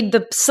jeans, I need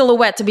the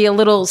silhouette to be a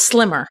little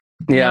slimmer.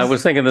 Yeah, I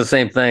was thinking the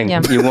same thing.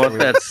 Yeah. You want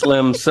that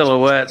slim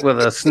silhouette with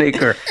a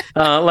sneaker.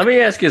 Let me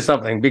ask you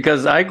something,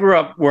 because I grew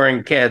up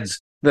wearing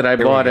Keds that I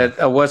bought at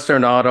a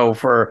Western Auto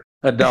for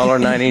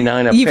 $1.99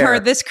 a pair. You've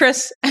heard this,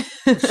 Chris?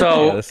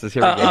 So,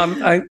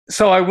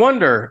 so I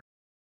wonder,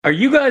 are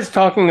you guys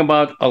talking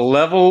about a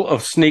level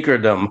of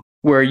sneakerdom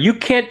where you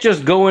can't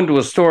just go into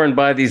a store and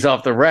buy these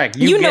off the rack?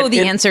 You know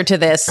the answer to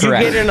this. You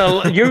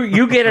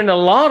get in a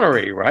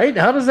lottery, right?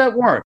 How does that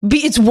work?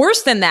 It's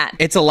worse than that.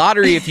 It's a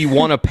lottery if you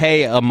want to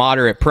pay a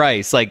moderate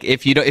price. Like,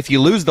 if you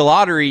lose the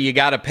lottery, you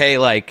got to pay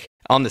like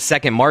on the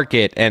second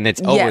market, and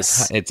it's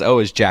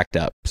always jacked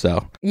up.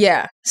 So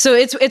so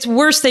it's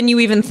worse than you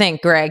even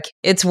think, Greg.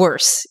 It's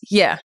worse.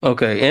 Yeah.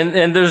 Okay,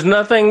 and there's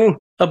nothing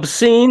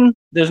obscene.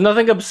 There's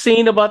nothing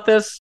obscene about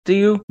this, do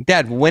you?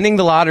 Dad, winning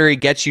the lottery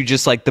gets you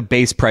just like the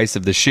base price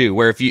of the shoe,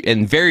 where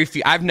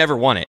I've never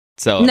won it.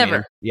 So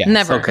never.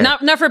 Never. Okay.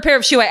 Not for a pair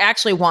of shoe I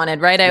actually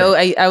wanted, right?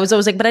 I was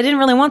always like, but I didn't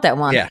really want that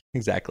one. Yeah,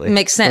 exactly.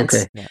 Makes sense.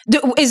 Okay. Yeah.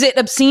 Is it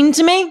obscene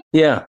to me?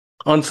 Yeah,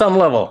 on some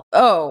level.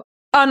 Oh,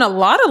 on a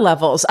lot of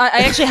levels. I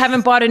actually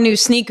haven't bought a new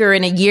sneaker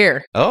in a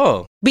year.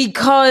 Oh.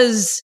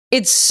 Because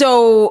it's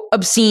so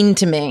obscene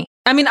to me.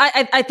 I mean,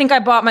 I think I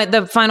bought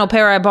the final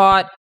pair I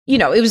bought,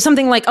 it was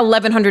something like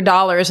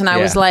 $1,100, and I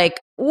was like,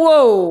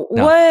 whoa,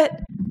 what?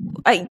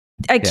 I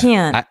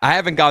can't. I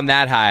haven't gone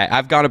that high.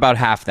 I've gone about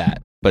half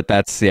that, but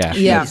that's,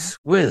 Yeah.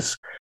 Whiz.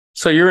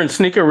 So you're in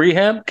sneaker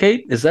rehab,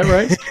 Kate? Is that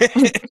right?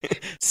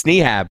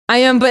 Sneehab. I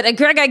am, but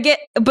Greg,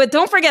 but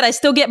don't forget, I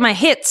still get my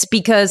hits,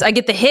 because I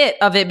get the hit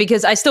of it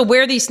because I still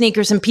wear these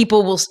sneakers, and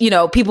people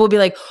will be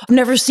like, I've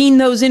never seen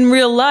those in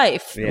real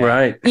life. Yeah.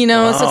 Right. So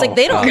it's like,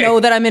 they don't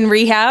know that I'm in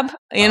rehab,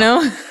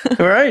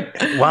 Right.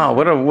 Wow.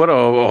 What a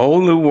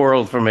whole new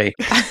world for me.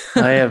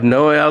 I have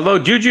no, although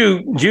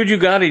Juju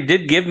Gotti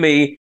did give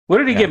me, what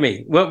did he give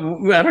me?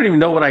 Well, I don't even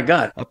know what I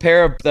got. A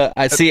pair of the.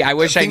 I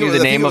wish I knew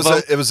the name of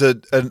them. It was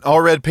an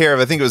all red pair of.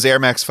 I think it was Air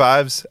Max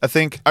 5s. I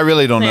think. I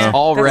really don't know.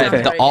 All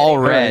red. The all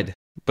red.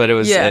 But it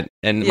was. And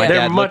my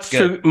they're dad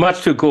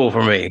much too cool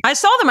for me. I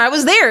saw them. I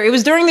was there. It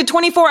was during the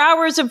 24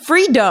 hours of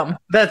freedom.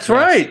 That's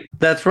right.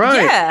 That's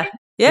right.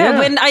 Yeah.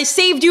 When I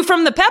saved you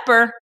from the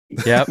pepper.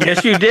 Yep.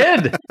 Yes, you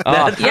did.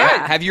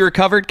 Have you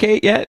recovered,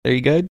 Kate, yet? Are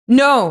you good?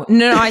 No.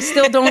 I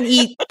still don't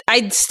eat.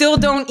 I still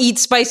don't eat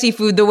spicy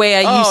food the way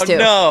I used to.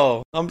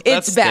 Oh, no.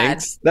 It's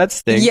bad. That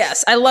stinks.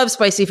 Yes, I love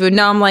spicy food.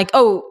 Now I'm like,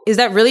 oh, is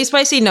that really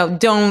spicy? No,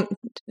 don't.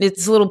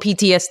 It's a little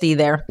PTSD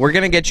there. We're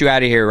going to get you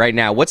out of here right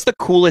now. What's the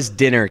coolest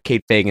dinner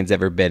Kate Fagan's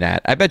ever been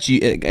at? I bet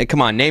you,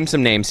 come on, name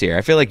some names here.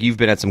 I feel like you've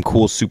been at some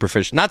cool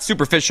not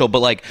superficial, but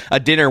like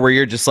a dinner where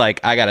you're just like,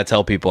 I got to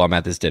tell people I'm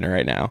at this dinner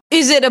right now.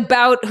 Is it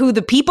about who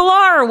the people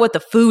are or what the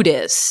food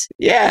is?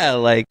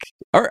 Yeah,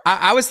 or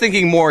I was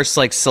thinking more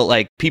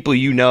like people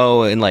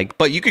and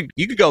but you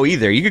could go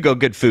either. You could go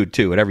good food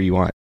too, whatever you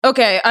want.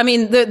 Okay, I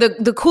mean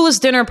the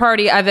coolest dinner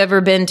party I've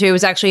ever been to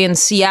was actually in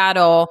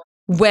Seattle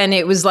when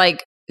it was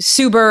like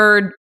Sue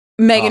Bird,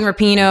 Megan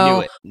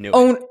Rapinoe,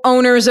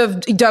 owners of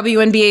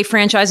WNBA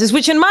franchises,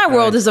 which in my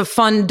world is a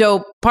fun,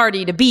 dope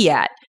party to be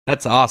at.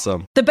 That's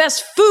awesome. The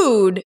best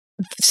food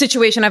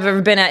situation I've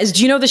ever been at is,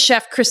 do you know the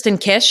chef Kristen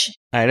Kish?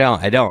 I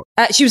don't.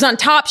 She was on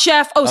Top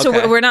Chef. Oh, okay.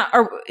 So we're not.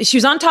 She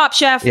was on Top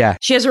Chef. Yeah.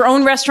 She has her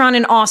own restaurant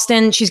in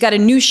Austin. She's got a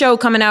new show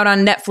coming out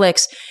on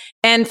Netflix.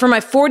 And for my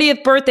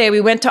 40th birthday,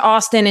 we went to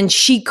Austin, and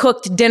she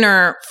cooked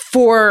dinner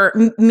for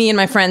me and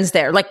my friends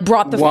there. Like,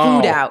 brought the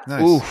food out.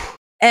 Nice. Oof.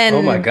 And,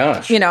 oh my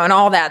gosh. And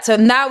all that. So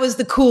that was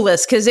the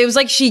coolest, because it was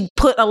like she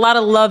put a lot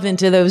of love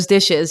into those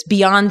dishes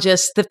beyond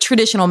just the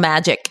traditional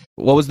magic.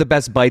 What was the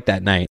best bite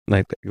that night?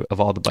 Like, of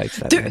all the bites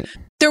that night?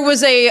 There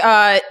was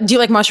a, do you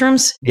like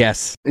mushrooms?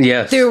 Yes.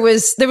 There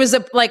was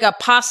a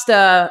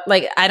pasta,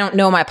 like, I don't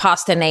know my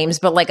pasta names,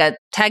 but like a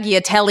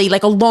tagliatelle,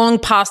 like a long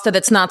pasta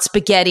that's not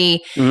spaghetti.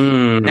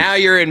 Now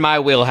you're in my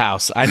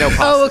wheelhouse. I know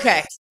pasta. Oh,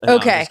 okay. No,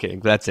 Okay. I'm just kidding.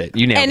 That's it.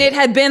 You nailed it. And it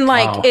had been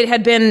like,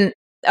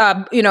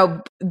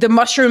 the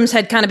mushrooms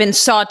had kind of been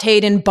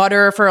sauteed in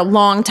butter for a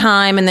long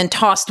time and then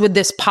tossed with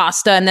this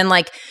pasta, and then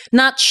like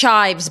not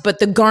chives, but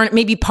the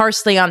maybe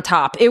parsley on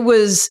top. It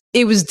was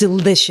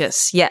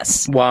delicious.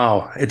 Yes.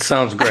 Wow. It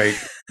sounds great.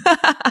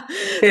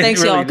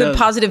 Thanks, really y'all. Good does.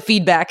 positive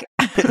feedback.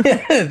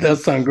 It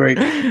does sound great.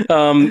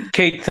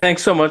 Kate,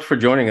 thanks so much for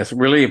joining us.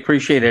 Really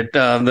appreciate it.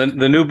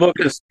 The new book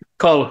is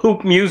called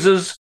Hoop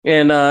Muses,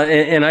 and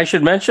I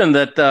should mention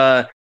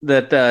that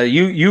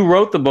you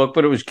wrote the book,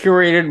 but it was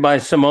curated by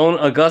Simone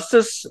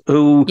Augustus,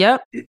 who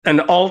an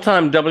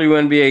all-time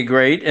WNBA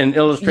great, and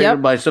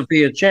illustrated by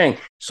Sophia Chang.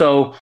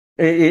 So,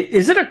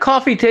 is it a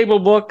coffee table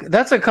book?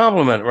 That's a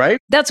compliment, right?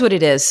 That's what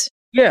it is.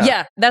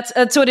 Yeah,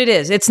 that's what it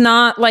is. It's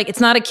not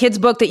a kid's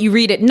book that you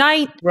read at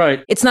night.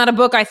 Right. It's not a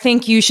book I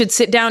think you should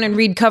sit down and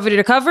read cover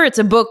to cover. It's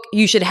a book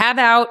you should have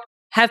out,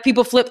 have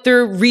people flip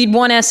through, read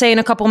one essay in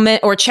a couple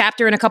minutes or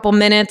chapter in a couple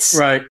minutes.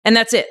 Right. And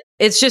that's it.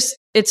 It's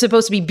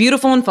supposed to be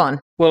beautiful and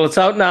fun. Well, it's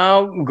out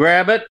now.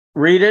 Grab it,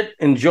 read it,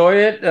 enjoy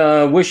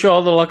it. Wish you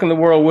all the luck in the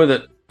world with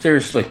it.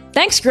 Seriously.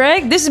 Thanks,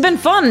 Greg. This has been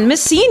fun.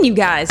 Miss seeing you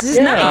guys. This is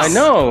nice. I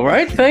know,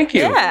 right? Thank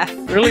you. Yeah.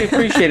 Really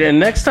appreciate it. And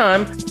next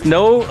time,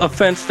 no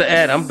offense to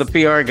Adam, the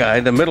PR guy,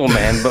 the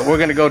middleman, but we're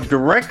going to go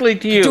directly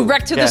to you.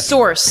 Direct to the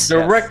source.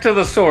 Direct to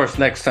the source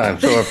next time.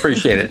 So I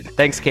appreciate it.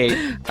 Thanks, Kate.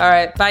 All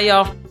right. Bye,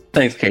 y'all.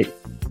 Thanks, Kate.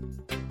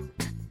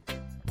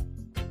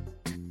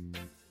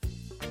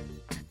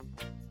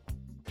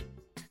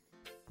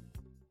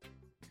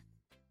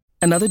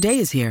 Another day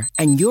is here,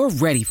 and you're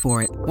ready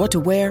for it. What to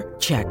wear?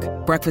 Check.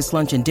 Breakfast,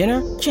 lunch, and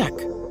dinner? Check.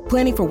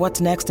 Planning for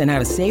what's next and how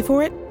to save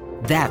for it?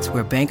 That's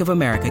where Bank of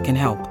America can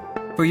help.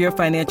 For your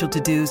financial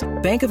to-dos,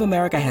 Bank of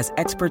America has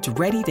experts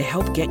ready to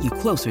help get you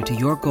closer to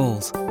your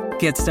goals.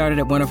 Get started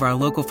at one of our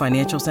local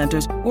financial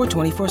centers or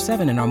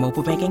 24/7 in our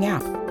mobile banking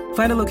app.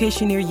 Find a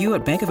location near you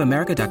at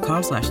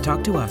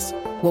bankofamerica.com/talktous.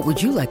 What would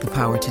you like the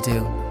power to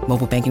do?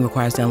 Mobile banking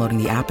requires downloading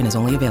the app and is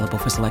only available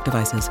for select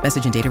devices.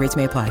 Message and data rates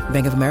may apply.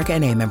 Bank of America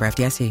NA, member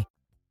FDIC.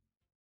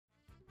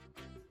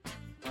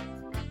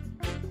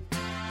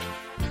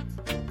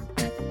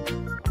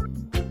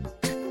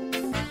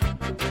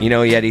 You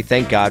know, Yeti,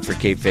 thank God for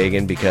Kate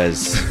Fagan,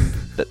 because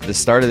the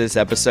start of this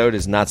episode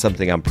is not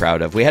something I'm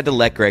proud of. We had to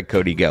let Greg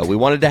Cote go. We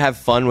wanted to have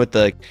fun with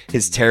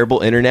his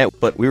terrible internet,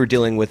 but we were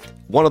dealing with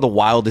one of the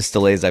wildest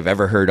delays I've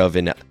ever heard of.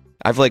 And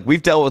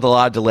we've dealt with a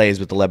lot of delays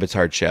with the Le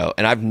Batard show,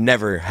 and I've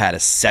never had a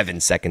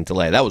 7-second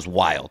delay. That was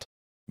wild.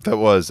 That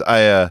was.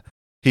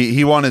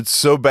 He wanted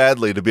so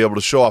badly to be able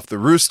to show off the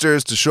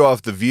Roosters, to show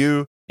off the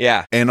View.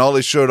 Yeah. And all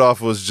he showed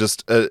off was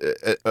just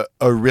a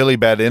really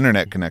bad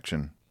internet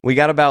connection. We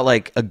got about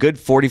like a good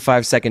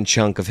 45-second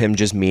chunk of him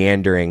just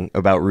meandering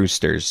about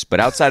Roosters.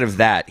 But outside of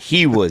that,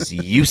 he was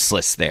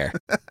useless there.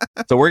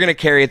 So we're going to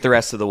carry it the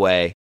rest of the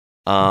way.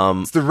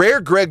 It's the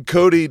rare Greg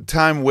Cote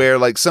time where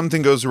like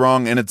something goes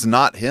wrong and it's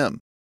not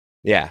him.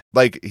 Yeah.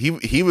 Like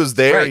he was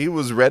there, right. He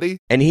was ready.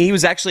 And he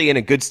was actually in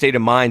a good state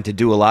of mind to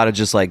do a lot of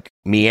just like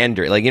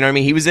meander. Like, you know what I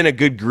mean? He was in a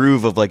good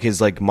groove of like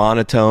his like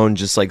monotone,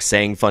 just like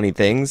saying funny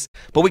things,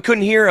 but we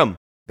couldn't hear him.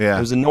 Yeah.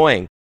 It was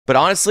annoying. But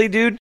honestly,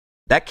 dude,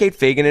 that Kate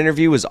Fagan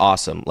interview was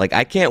awesome. Like,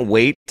 I can't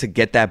wait to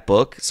get that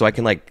book so I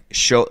can like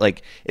show,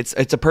 like, it's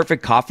a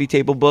perfect coffee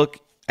table book.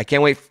 I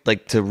can't wait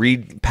like to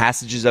read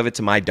passages of it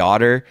to my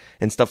daughter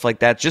and stuff like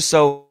that, just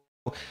so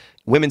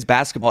women's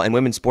basketball and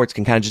women's sports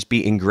can kind of just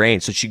be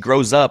ingrained. So she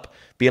grows up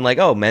being like,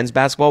 oh, men's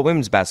basketball,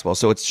 women's basketball.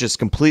 So it's just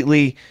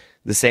completely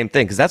the same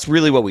thing, because that's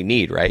really what we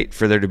need, right?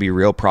 For there to be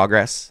real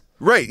progress.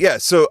 Right. Yeah.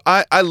 So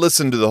I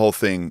listened to the whole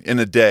thing in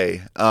a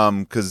day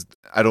because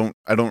I don't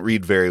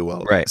read very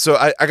well. Right. So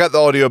I got the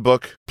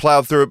audiobook,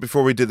 plowed through it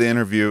before we did the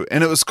interview,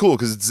 and it was cool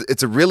because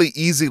it's a really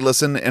easy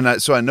listen,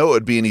 and so I know it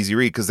would be an easy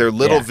read because they're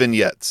little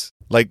vignettes,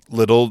 like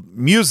little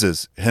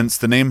muses, hence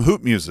the name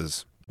Hoop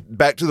Muses.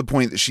 Back to the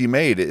point that she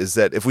made is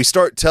that if we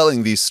start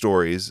telling these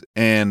stories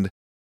and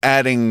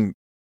adding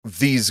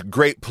these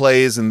great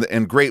plays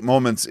and great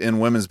moments in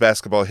women's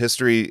basketball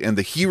history and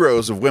the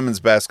heroes of women's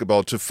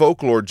basketball to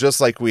folklore,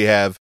 just like we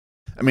have,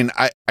 I mean,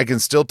 I can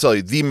still tell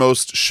you the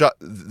most shot,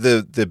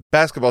 the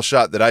basketball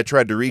shot that I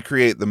tried to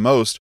recreate the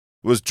most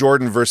was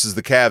Jordan versus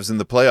the Cavs in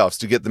the playoffs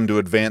to get them to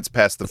advance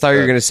past the. I thought you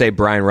were going to say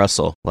Brian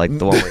Russell, like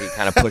the one where he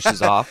kind of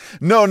pushes off.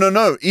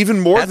 No. Even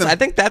more than I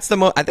think that's the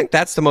most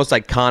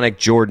iconic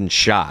Jordan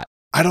shot.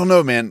 I don't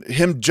know, man.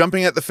 Him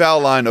jumping at the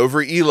foul line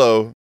over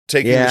Elo,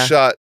 taking the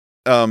shot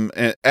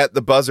at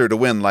the buzzer to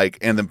win, like,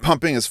 and then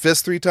pumping his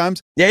fist 3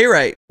 times. Yeah, you're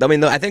right. I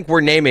mean, I think we're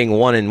naming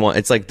one and one.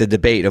 It's like the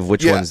debate of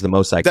which one's the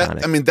most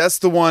iconic. That's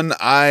the one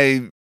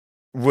I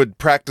would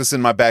practice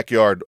in my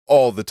backyard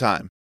all the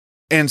time.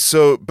 And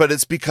so, but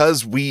it's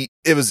because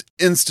it was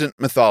instant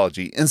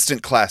mythology,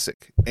 instant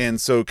classic. And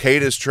so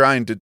Kate is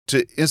trying to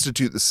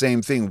institute the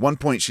same thing. One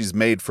point she's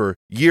made for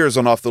years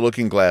on Off the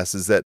Looking Glass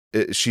is that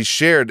she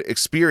shared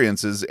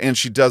experiences, and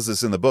she does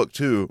this in the book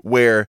too,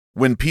 where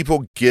when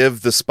people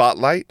give the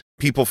spotlight,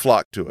 people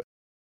flock to it.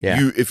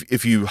 Yeah.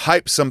 If you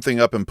hype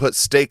something up and put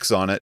stakes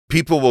on it,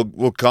 people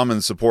will come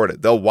and support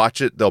it. They'll watch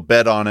it, they'll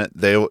bet on it,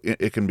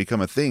 it can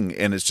become a thing.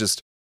 And it's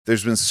just,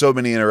 there's been so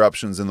many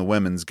interruptions in the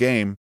women's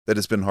game that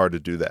it's been hard to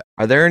do that.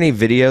 Are there any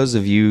videos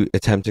of you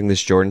attempting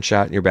this Jordan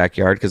shot in your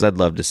backyard? Because I'd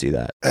love to see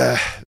that.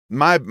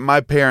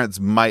 My parents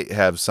might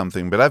have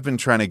something, but I've been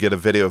trying to get a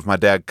video of my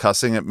dad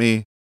cussing at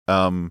me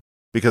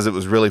because it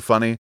was really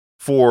funny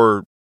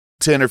for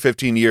 10 or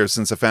 15 years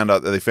since I found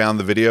out that they found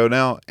the video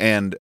now,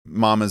 and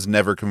Mama's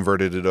never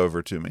converted it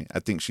over to me. I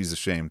think she's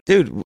ashamed.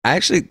 Dude,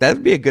 actually, that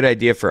would be a good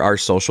idea for our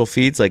social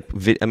feeds. Like,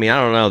 I mean,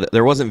 I don't know.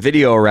 There wasn't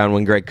video around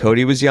when Greg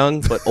Cody was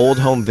young, but old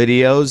home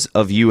videos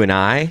of you and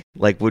I,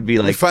 like, would be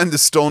like... You find the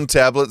stone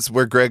tablets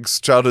where Greg's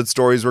childhood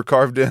stories were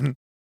carved in.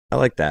 I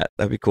like that.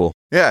 That'd be cool.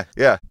 Yeah.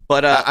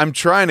 But I'm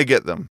trying to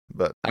get them.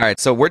 But all right,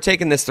 so we're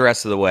taking this the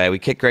rest of the way. We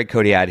kick Greg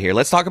Cody out of here.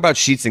 Let's talk about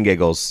Sheets and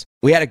Giggles.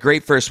 We had a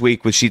great first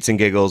week with Sheets and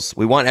Giggles.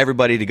 We want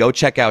everybody to go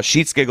check out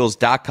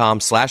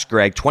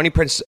sheetsgiggles.com/Greg.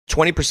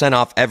 20%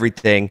 off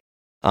everything.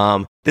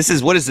 What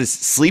is this,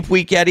 sleep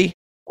week, Eddie?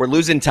 We're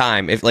losing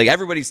time. If like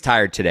everybody's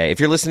tired today. If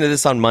you're listening to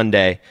this on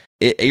Monday,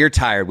 you're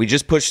tired. We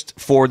just pushed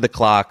forward the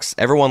clocks.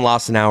 Everyone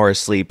lost an hour of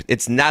sleep.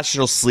 It's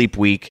National Sleep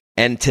Week.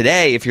 And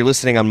today, if you're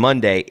listening on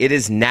Monday, it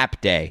is nap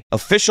day.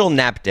 Official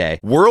nap day.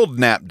 World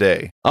Nap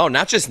Day. Oh,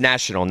 not just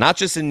national, not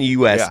just in the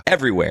U.S.,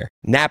 everywhere.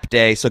 Nap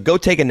day. So go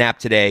take a nap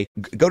today.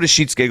 Go to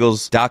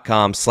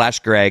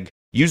sheetsgiggles.com/Greg.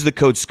 Use the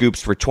code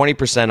SCOOPS for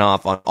 20%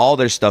 off on all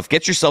their stuff.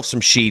 Get yourself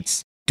some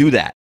sheets. Do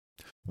that.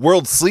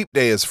 World Sleep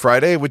Day is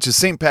Friday, which is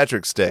St.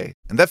 Patrick's Day.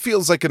 And that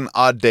feels like an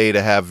odd day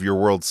to have your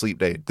World Sleep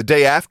Day. The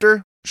day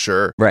after?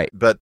 Sure. Right.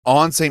 But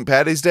on St.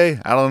 Patty's Day?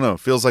 I don't know.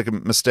 Feels like a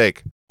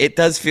mistake. It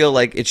does feel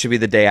like it should be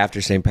the day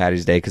after St.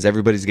 Patty's Day because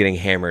everybody's getting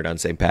hammered on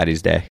St.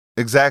 Patty's Day.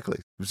 Exactly.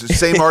 It's the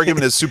same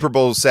argument as Super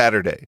Bowl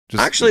Saturday.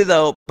 Actually,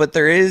 though, but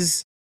there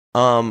is...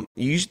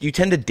 you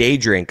tend to day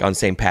drink on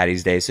St.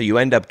 Patty's Day, so you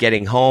end up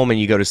getting home and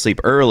you go to sleep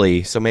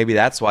early. So maybe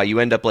that's why you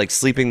end up like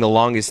sleeping the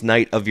longest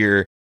night of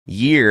your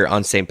year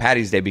on St.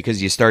 Patty's Day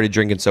because you started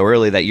drinking so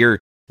early that you're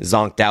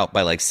zonked out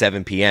by like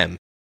 7 p.m.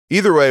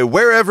 Either way,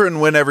 wherever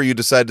and whenever you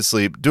decide to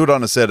sleep, do it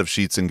on a set of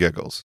Sheets and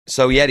Giggles.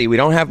 So, Yeti, we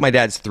don't have my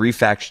dad's 3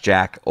 facts,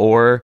 Jack,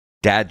 or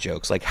dad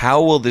jokes. Like,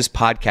 how will this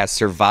podcast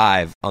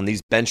survive on these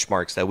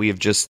benchmarks that we have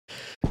just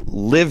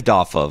lived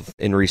off of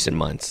in recent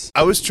months?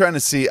 I was trying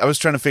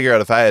to figure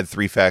out if I had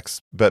 3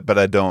 facts, but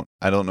I don't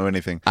know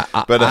anything.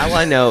 But all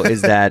I know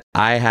is that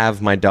I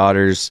have my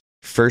daughter's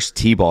first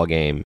T-ball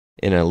game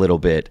in a little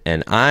bit,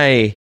 and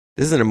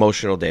this is an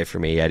emotional day for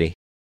me, Yeti.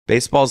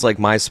 Baseball's like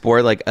my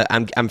sport. Like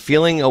I'm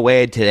feeling a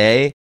way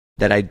today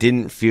that I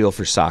didn't feel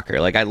for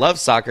soccer. Like I love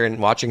soccer and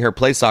watching her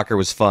play soccer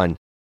was fun,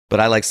 but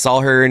I like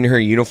saw her in her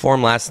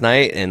uniform last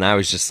night and I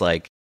was just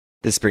like,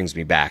 this brings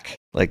me back.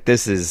 Like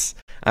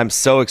I'm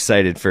so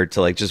excited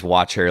to like just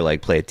watch her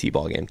like play a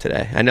T-ball game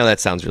today. I know that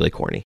sounds really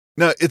corny.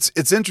 No,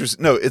 it's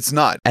interesting. No, it's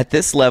not. At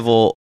this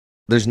level,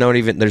 they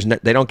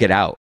don't get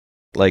out.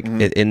 Like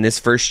in this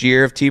first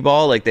year of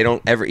T-ball, like they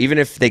don't ever, even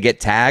if they get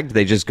tagged,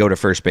 they just go to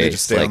first base. They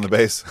just stay on the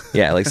base.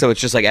 Yeah, like so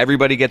it's just like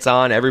everybody gets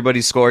on,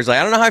 everybody scores. Like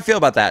I don't know how I feel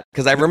about that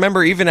because I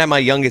remember even at my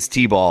youngest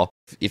T-ball,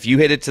 if you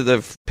hit it to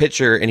the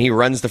pitcher and he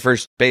runs to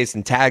first base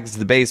and tags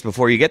the base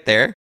before you get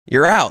there,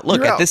 you're out.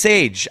 Look, at this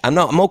age, I'm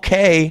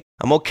okay.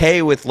 I'm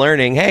okay with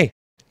learning. Hey,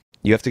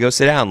 you have to go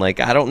sit down.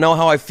 Like I don't know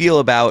how I feel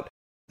about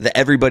that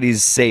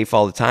everybody's safe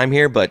all the time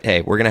here, but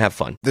hey, we're gonna have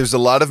fun. There's a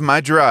lot of my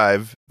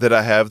drive that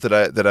I have that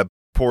I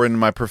pour into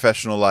my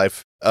professional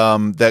life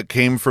that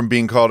came from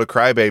being called a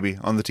crybaby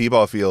on the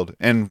T-ball field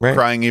and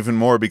crying even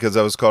more because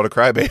I was called a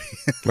crybaby.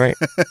 Right.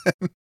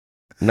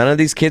 None of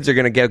these kids are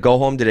going to go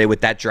home today with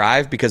that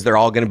drive because they're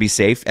all going to be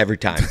safe every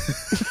time.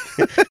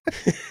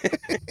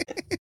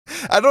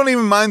 I don't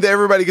even mind that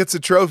everybody gets a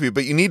trophy,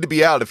 but you need to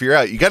be out. If you're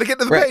out, you got to get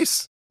to the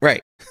base.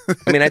 Right.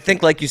 I mean, I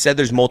think like you said,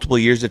 there's multiple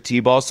years of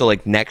T-ball. So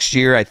like next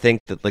year, I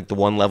think that like the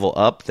one level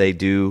up, they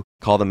do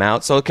call them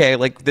out. So, okay,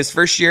 like this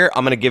first year,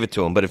 I'm going to give it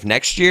to them. But if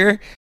next year,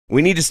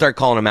 we need to start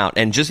calling them out.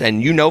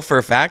 And you know for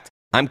a fact,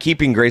 I'm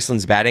keeping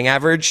Graceland's batting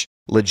average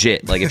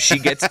legit. Like if she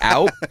gets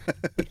out,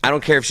 I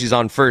don't care if she's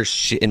on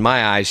first. In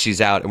my eyes,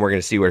 she's out. And we're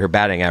going to see what her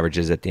batting average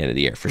is at the end of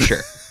the year for sure.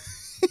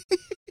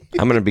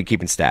 I'm going to be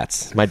keeping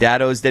stats. My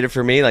dad always did it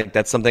for me. Like,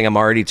 that's something I'm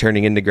already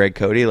turning into Greg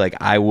Cody. Like,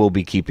 I will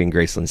be keeping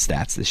Graceland's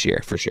stats this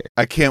year, for sure.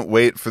 I can't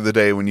wait for the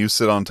day when you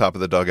sit on top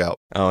of the dugout.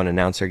 Oh, and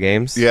announce her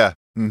games? Yeah.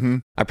 Mm-hmm.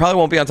 I probably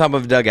won't be on top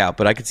of a dugout,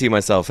 but I could see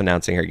myself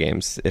announcing her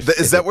games.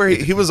 Is that where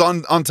he was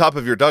on top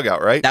of your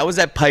dugout, right? That was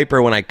at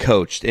Piper when I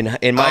coached.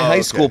 In my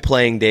high school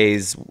playing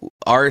days,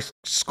 our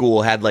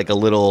school had like a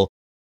little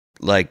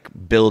like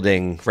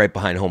building right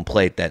behind home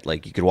plate that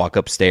like you could walk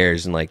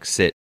upstairs and like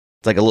sit.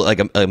 It's like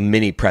a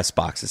mini press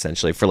box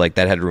essentially for like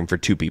that had room for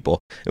 2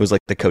 people. It was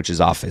like the coach's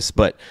office.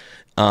 But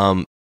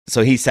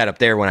so he sat up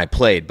there when I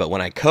played. But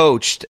when I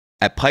coached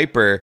at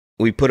Piper,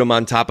 we put him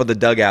on top of the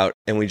dugout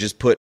and we just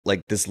put like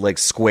this like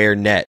square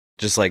net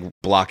just like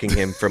blocking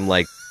him from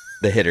like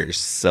the hitters.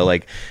 So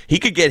like he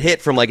could get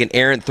hit from like an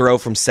errant throw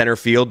from center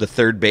field to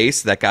third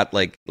base that got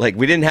like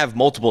we didn't have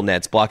multiple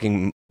nets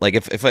blocking. Like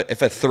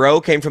if a throw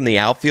came from the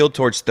outfield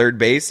towards third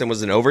base and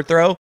was an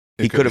overthrow,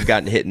 he could have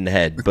gotten hit in the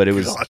head, but it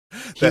was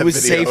he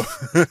was safe.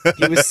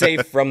 He was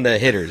safe from the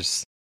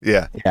hitters.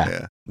 Yeah.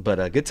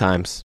 But good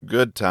times.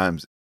 Good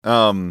times.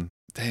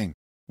 Dang,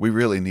 we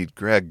really need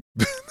Greg.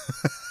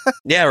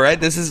 Yeah, right.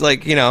 This is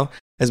like I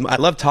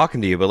love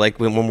talking to you, but like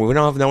when we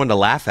don't have no one to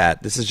laugh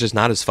at, this is just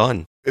not as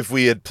fun. if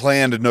we had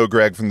planned no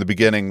Greg from the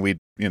beginning, we'd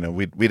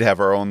have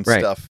our own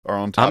stuff, our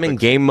own topics. I'm in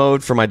game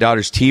mode for my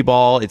daughter's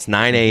T-ball. It's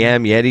 9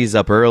 a.m. Yeti's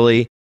up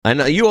early. I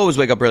know you always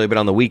wake up early, but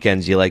on the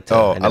weekends you like to.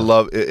 Oh, I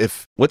love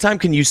if. What time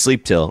can you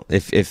sleep till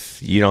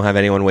if you don't have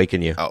anyone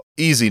waking you? Oh,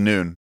 easy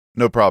noon,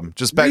 no problem.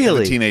 Just back to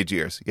the teenage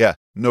years. Yeah,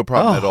 no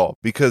problem at all.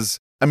 Because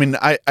I mean,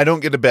 I don't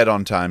get to bed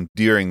on time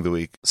during the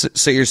week.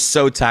 So you're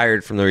so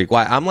tired from the week.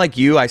 Why? I'm like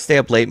you. I stay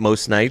up late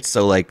most nights.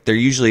 So like there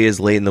usually is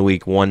late in the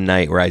week one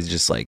night where I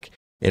just like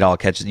it all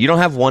catches. You don't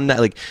have one night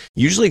like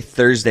usually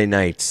Thursday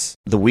nights.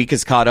 The week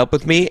is caught up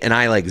with me, and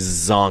I like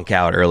zonk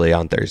out early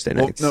on Thursday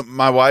nights. Well, no,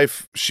 my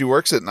wife, she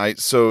works at night,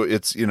 so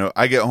it's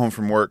I get home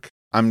from work.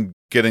 I'm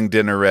getting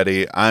dinner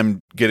ready.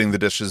 I'm getting the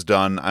dishes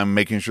done. I'm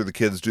making sure the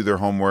kids do their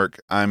homework.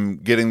 I'm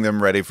getting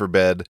them ready for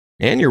bed.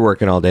 And you're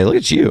working all day. Look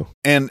at you.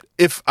 And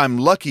if I'm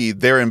lucky,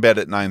 they're in bed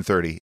at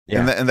 9:30.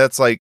 Yeah. And that's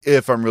like,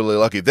 if I'm really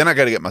lucky. Then I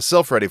got to get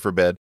myself ready for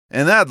bed.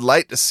 And then I'd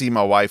like to see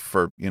my wife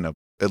for,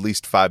 at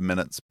least 5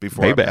 minutes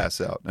before I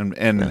pass out.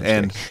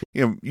 And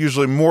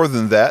usually more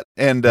than that.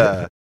 And,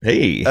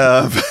 hey.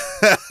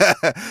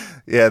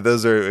 Yeah,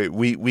 those are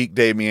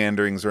weekday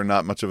meanderings are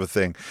not much of a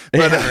thing.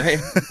 But,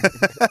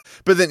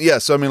 but then, yeah,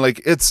 so I mean,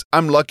 like,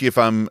 I'm lucky if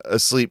I'm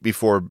asleep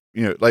before,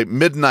 like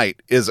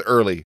midnight is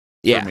early.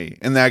 For me,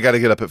 and then I got to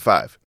get up at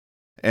 5,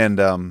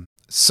 and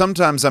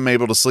sometimes I'm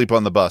able to sleep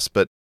on the bus,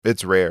 but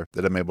it's rare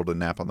that I'm able to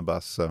nap on the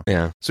bus. So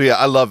yeah,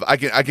 I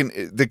can.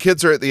 The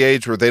kids are at the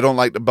age where they don't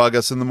like to bug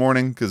us in the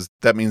morning because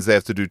that means they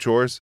have to do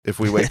chores if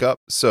we wake up.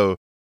 So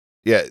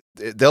yeah,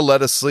 they'll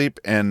let us sleep,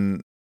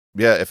 and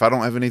yeah, if I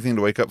don't have anything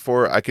to wake up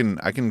for, I can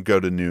go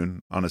to noon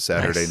on a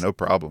Saturday, no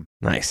problem.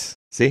 Nice.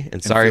 See,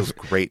 and sorry, it feels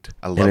great.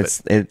 I love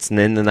it. It's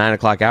in the 9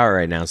 o'clock hour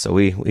right now, so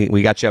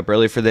we got you up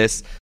early for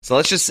this. So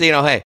let's just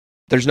hey.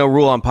 There's no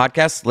rule on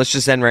podcasts. Let's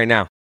just end right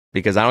now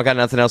because I don't got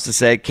nothing else to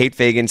say. Kate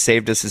Fagan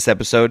saved us this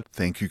episode.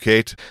 Thank you,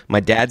 Kate. My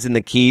dad's in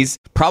the keys,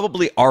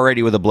 probably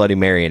already with a Bloody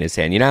Mary in his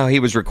hand. You know how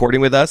he was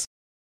recording with us?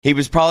 He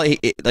was probably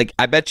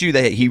I bet you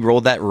that he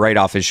rolled that right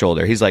off his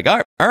shoulder. He's like,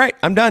 all right,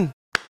 I'm done.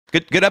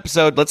 Good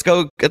episode. Let's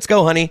go,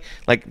 honey.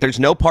 Like, there's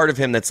no part of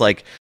him that's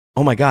like,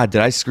 oh my God, did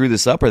I screw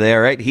this up? Are they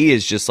all right? He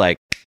is just like,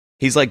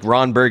 he's like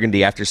Ron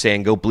Burgundy after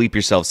saying, go bleep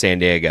yourself, San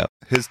Diego.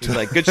 He's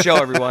like, good show,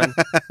 everyone.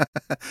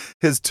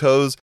 His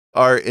toes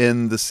are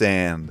in the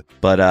sand.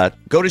 But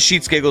go to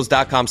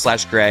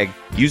sheetsgiggles.com/Greg.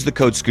 Use the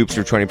code SCOOPS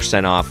for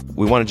 20% off.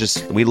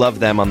 We love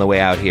them on the way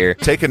out here.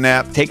 Take a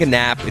nap.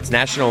 It's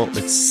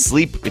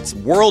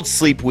World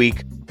Sleep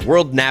Week,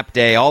 World Nap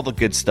Day, all the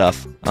good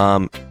stuff.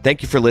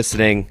 Thank you for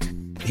listening.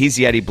 He's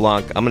Yeti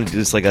Blanc. I'm going to do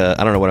this I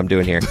don't know what I'm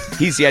doing here.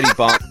 He's Yeti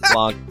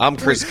Blanc. I'm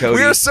Chris Cody.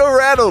 We are so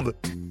rattled.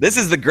 This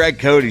is the Greg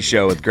Cody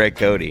Show with Greg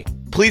Cody.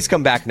 Please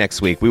come back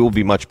next week. We will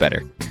be much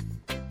better.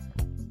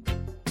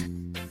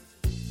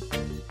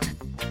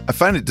 I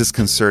find it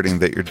disconcerting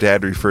that your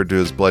dad referred to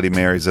his Bloody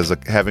Marys as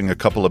having a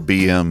couple of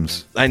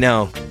BMs. I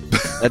know.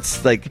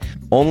 That's like,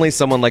 only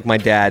someone like my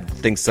dad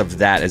thinks of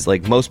that as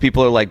like, most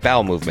people are like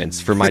bowel movements.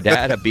 For my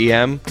dad, a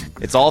BM,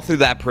 it's all through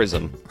that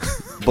prism.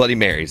 Bloody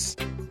Marys.